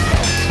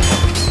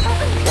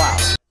 Wow.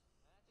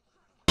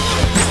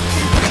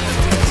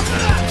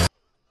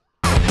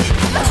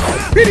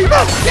 Beat him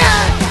up,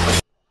 yeah!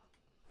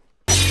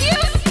 You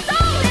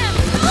stole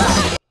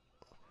him!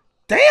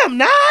 Damn,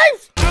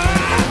 knives!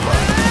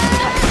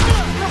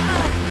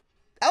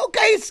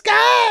 Okay,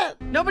 Scott!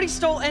 Nobody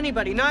stole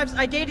anybody. Knives,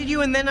 I dated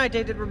you and then I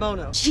dated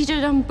Ramona.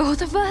 Cheated on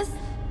both of us?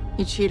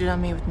 You cheated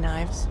on me with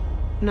knives?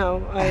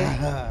 No,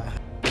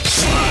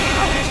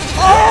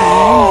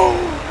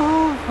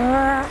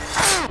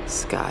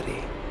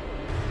 Scotty,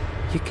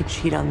 you can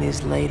cheat on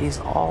these ladies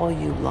all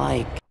you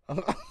like.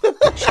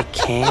 But you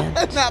can't.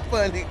 That's not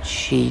funny.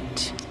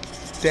 Cheat.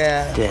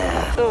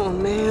 Death. Oh,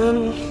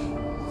 man.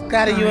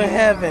 Scotty, you in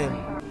heaven.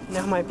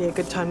 Now might be a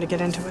good time to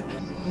get into it.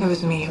 It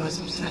was me who was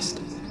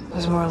obsessed. I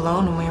was more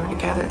alone when we were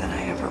together than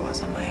I ever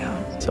was on my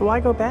own. So why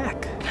go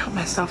back? Help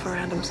myself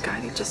around him,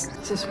 Scotty. Just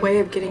it's this way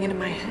of getting into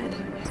my head.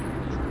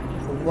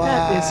 Wow.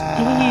 That is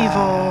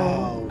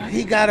evil.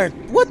 He got her.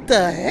 What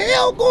the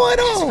hell going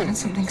I just on? wanted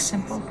something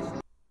simple.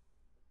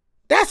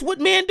 That's what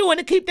men doing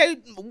to keep their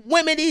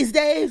women these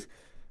days?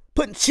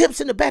 Putting chips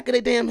in the back of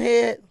their damn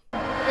head.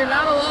 You're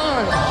not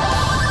alone.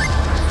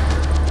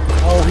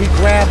 Oh, he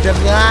grabbed a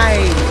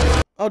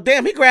life. Oh,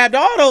 damn, he grabbed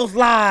all those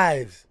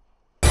lives.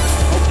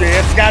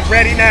 Get Scott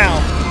ready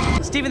now.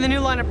 Steven, the new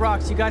lineup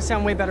rocks. You guys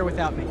sound way better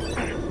without me.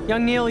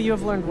 Young Neil, you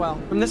have learned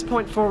well. From this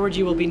point forward,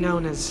 you will be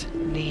known as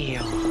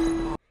Neil.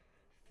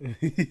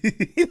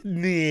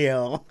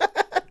 Neil.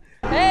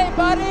 Hey,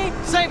 buddy!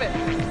 Save it!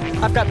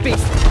 I've got beef.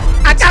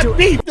 I got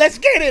beef! Let's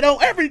get it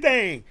on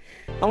everything!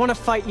 I want to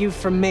fight you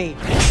for me.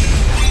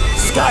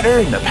 Scott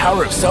earned the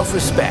power of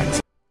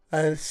self-respect.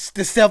 The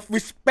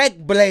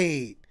self-respect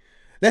blade.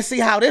 Let's see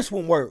how this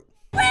one works.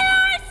 We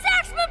are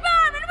Sex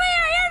Bomb, and we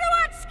are here to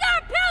watch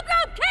Scott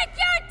Pilgrim kick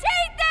your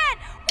teeth in!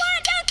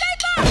 1, 2,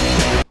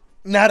 3, 4!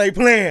 Now they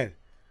playing.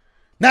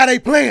 Now they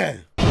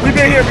playing. We've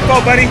been here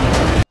before, buddy.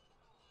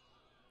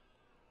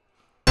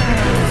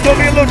 It's gonna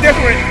be a little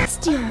different.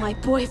 Steal my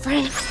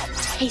boyfriend.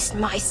 Taste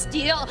my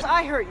steel.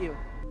 I hurt you.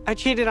 I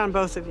cheated on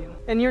both of you.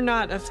 And you're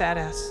not a fat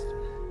ass.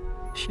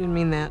 She didn't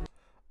mean that.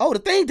 Oh, the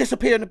thing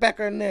disappeared in the back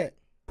of her neck.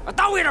 I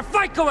thought we had a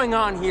fight going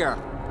on here.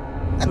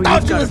 I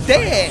thought you was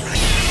dead.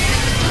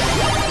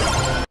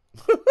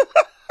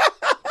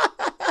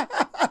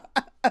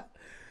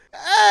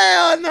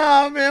 Hell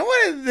no, man.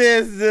 What is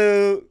this,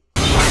 dude?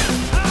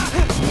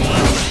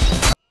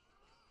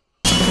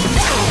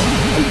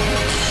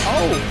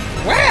 Oh,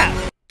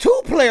 crap.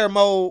 2-player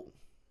mode.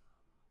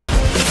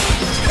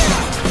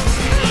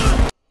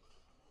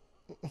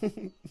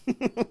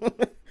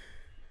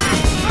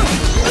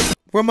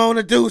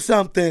 Ramona, do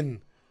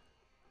something.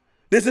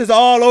 This is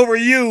all over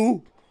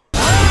you.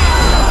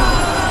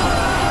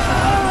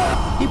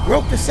 He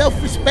broke the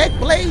self-respect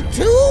blade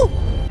too?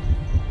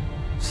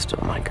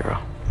 Still my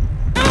girl.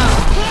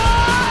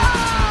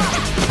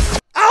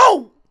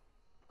 Oh!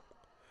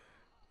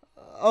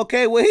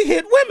 Okay, well, he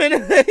hit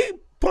women. He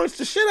punched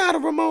the shit out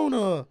of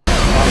Ramona.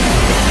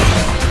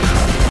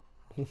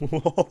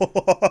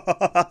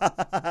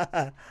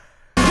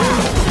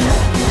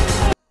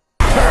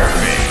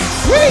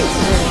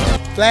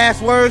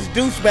 Last words,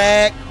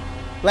 douchebag.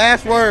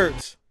 Last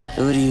words.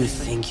 Who do you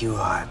think you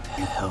are,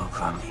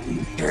 Pilgrim?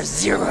 You're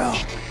zero.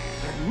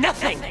 You're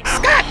nothing.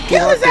 Scott,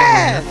 kill his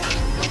ass.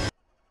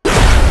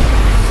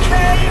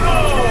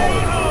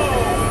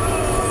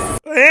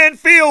 And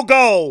field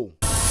goal.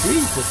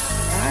 Jesus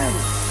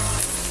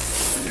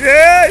Christ.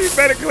 Yeah, you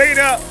better clean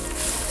up.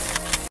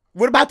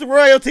 What about the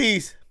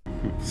royalties?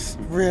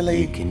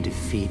 Really? You can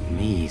defeat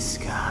me,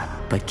 Scott,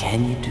 but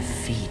can you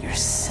defeat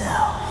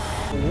yourself?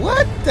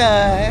 What the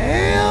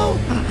hell?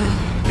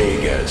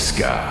 Nigga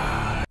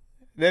Scott.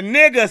 The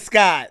nigga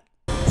Scott.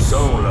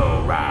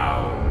 Solo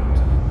round.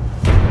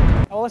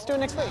 Oh, let's do it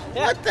next week.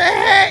 Yeah. What the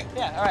heck?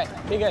 Yeah, all right.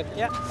 Be good.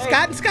 Yeah. Hey.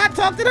 Scott and Scott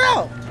talked it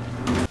out.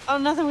 Oh,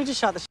 nothing. We just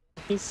shot the shit.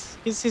 He's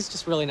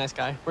just a really nice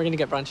guy. We're gonna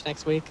get brunch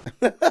next week.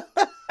 He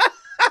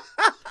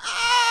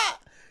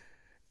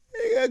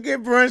gonna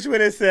get brunch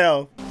with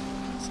himself.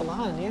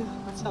 Salon, yeah.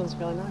 That sounds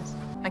really nice.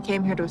 I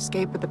came here to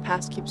escape, but the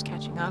past keeps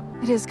catching up.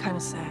 It is kind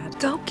of sad.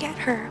 Go get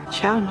her.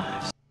 Chow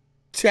knives.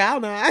 Chow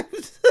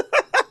knives.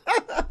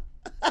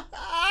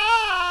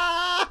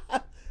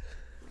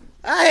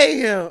 I hate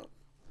him.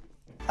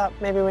 Thought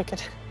maybe we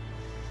could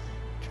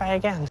try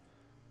again.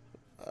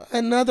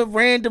 Another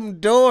random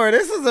door.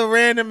 This is the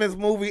randomest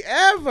movie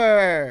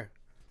ever.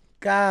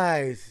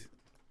 Guys,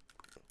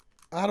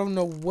 I don't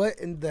know what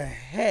in the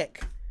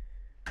heck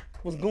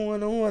was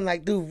going on.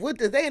 Like, dude, what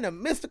is they in a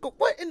mystical?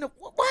 What in the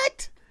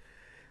what?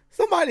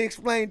 Somebody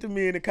explain to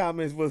me in the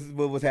comments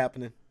what was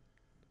happening.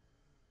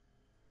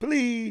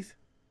 Please.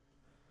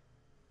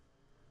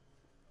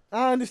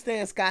 I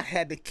understand Scott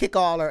had to kick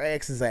all her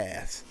ex's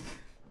ass.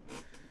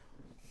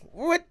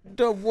 What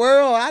the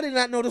world? I did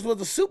not know this was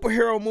a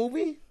superhero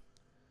movie.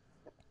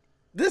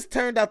 This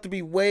turned out to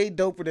be way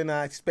doper than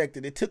I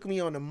expected. It took me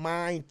on a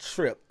mind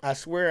trip. I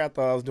swear I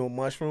thought I was doing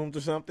mushrooms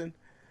or something.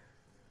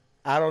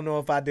 I don't know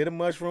if I did a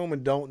mushroom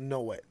and don't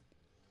know it.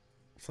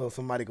 So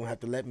somebody gonna have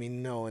to let me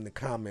know in the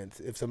comments.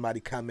 If somebody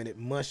commented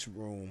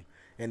mushroom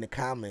in the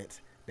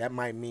comments, that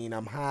might mean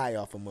I'm high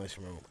off a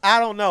mushroom. I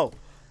don't know.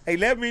 Hey,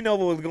 let me know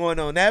what was going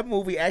on. That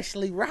movie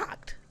actually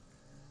rocked.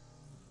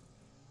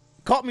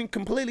 Caught me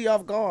completely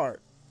off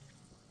guard.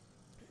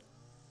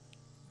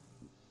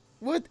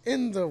 What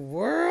in the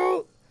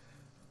world?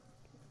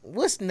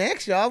 What's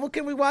next, y'all? What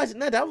can we watch?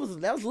 No, that was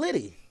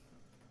Liddy.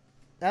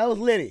 That was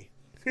Liddy.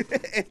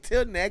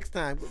 Until next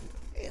time.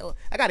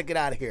 I gotta get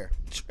out of here.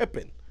 I'm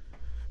tripping.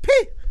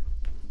 Peace.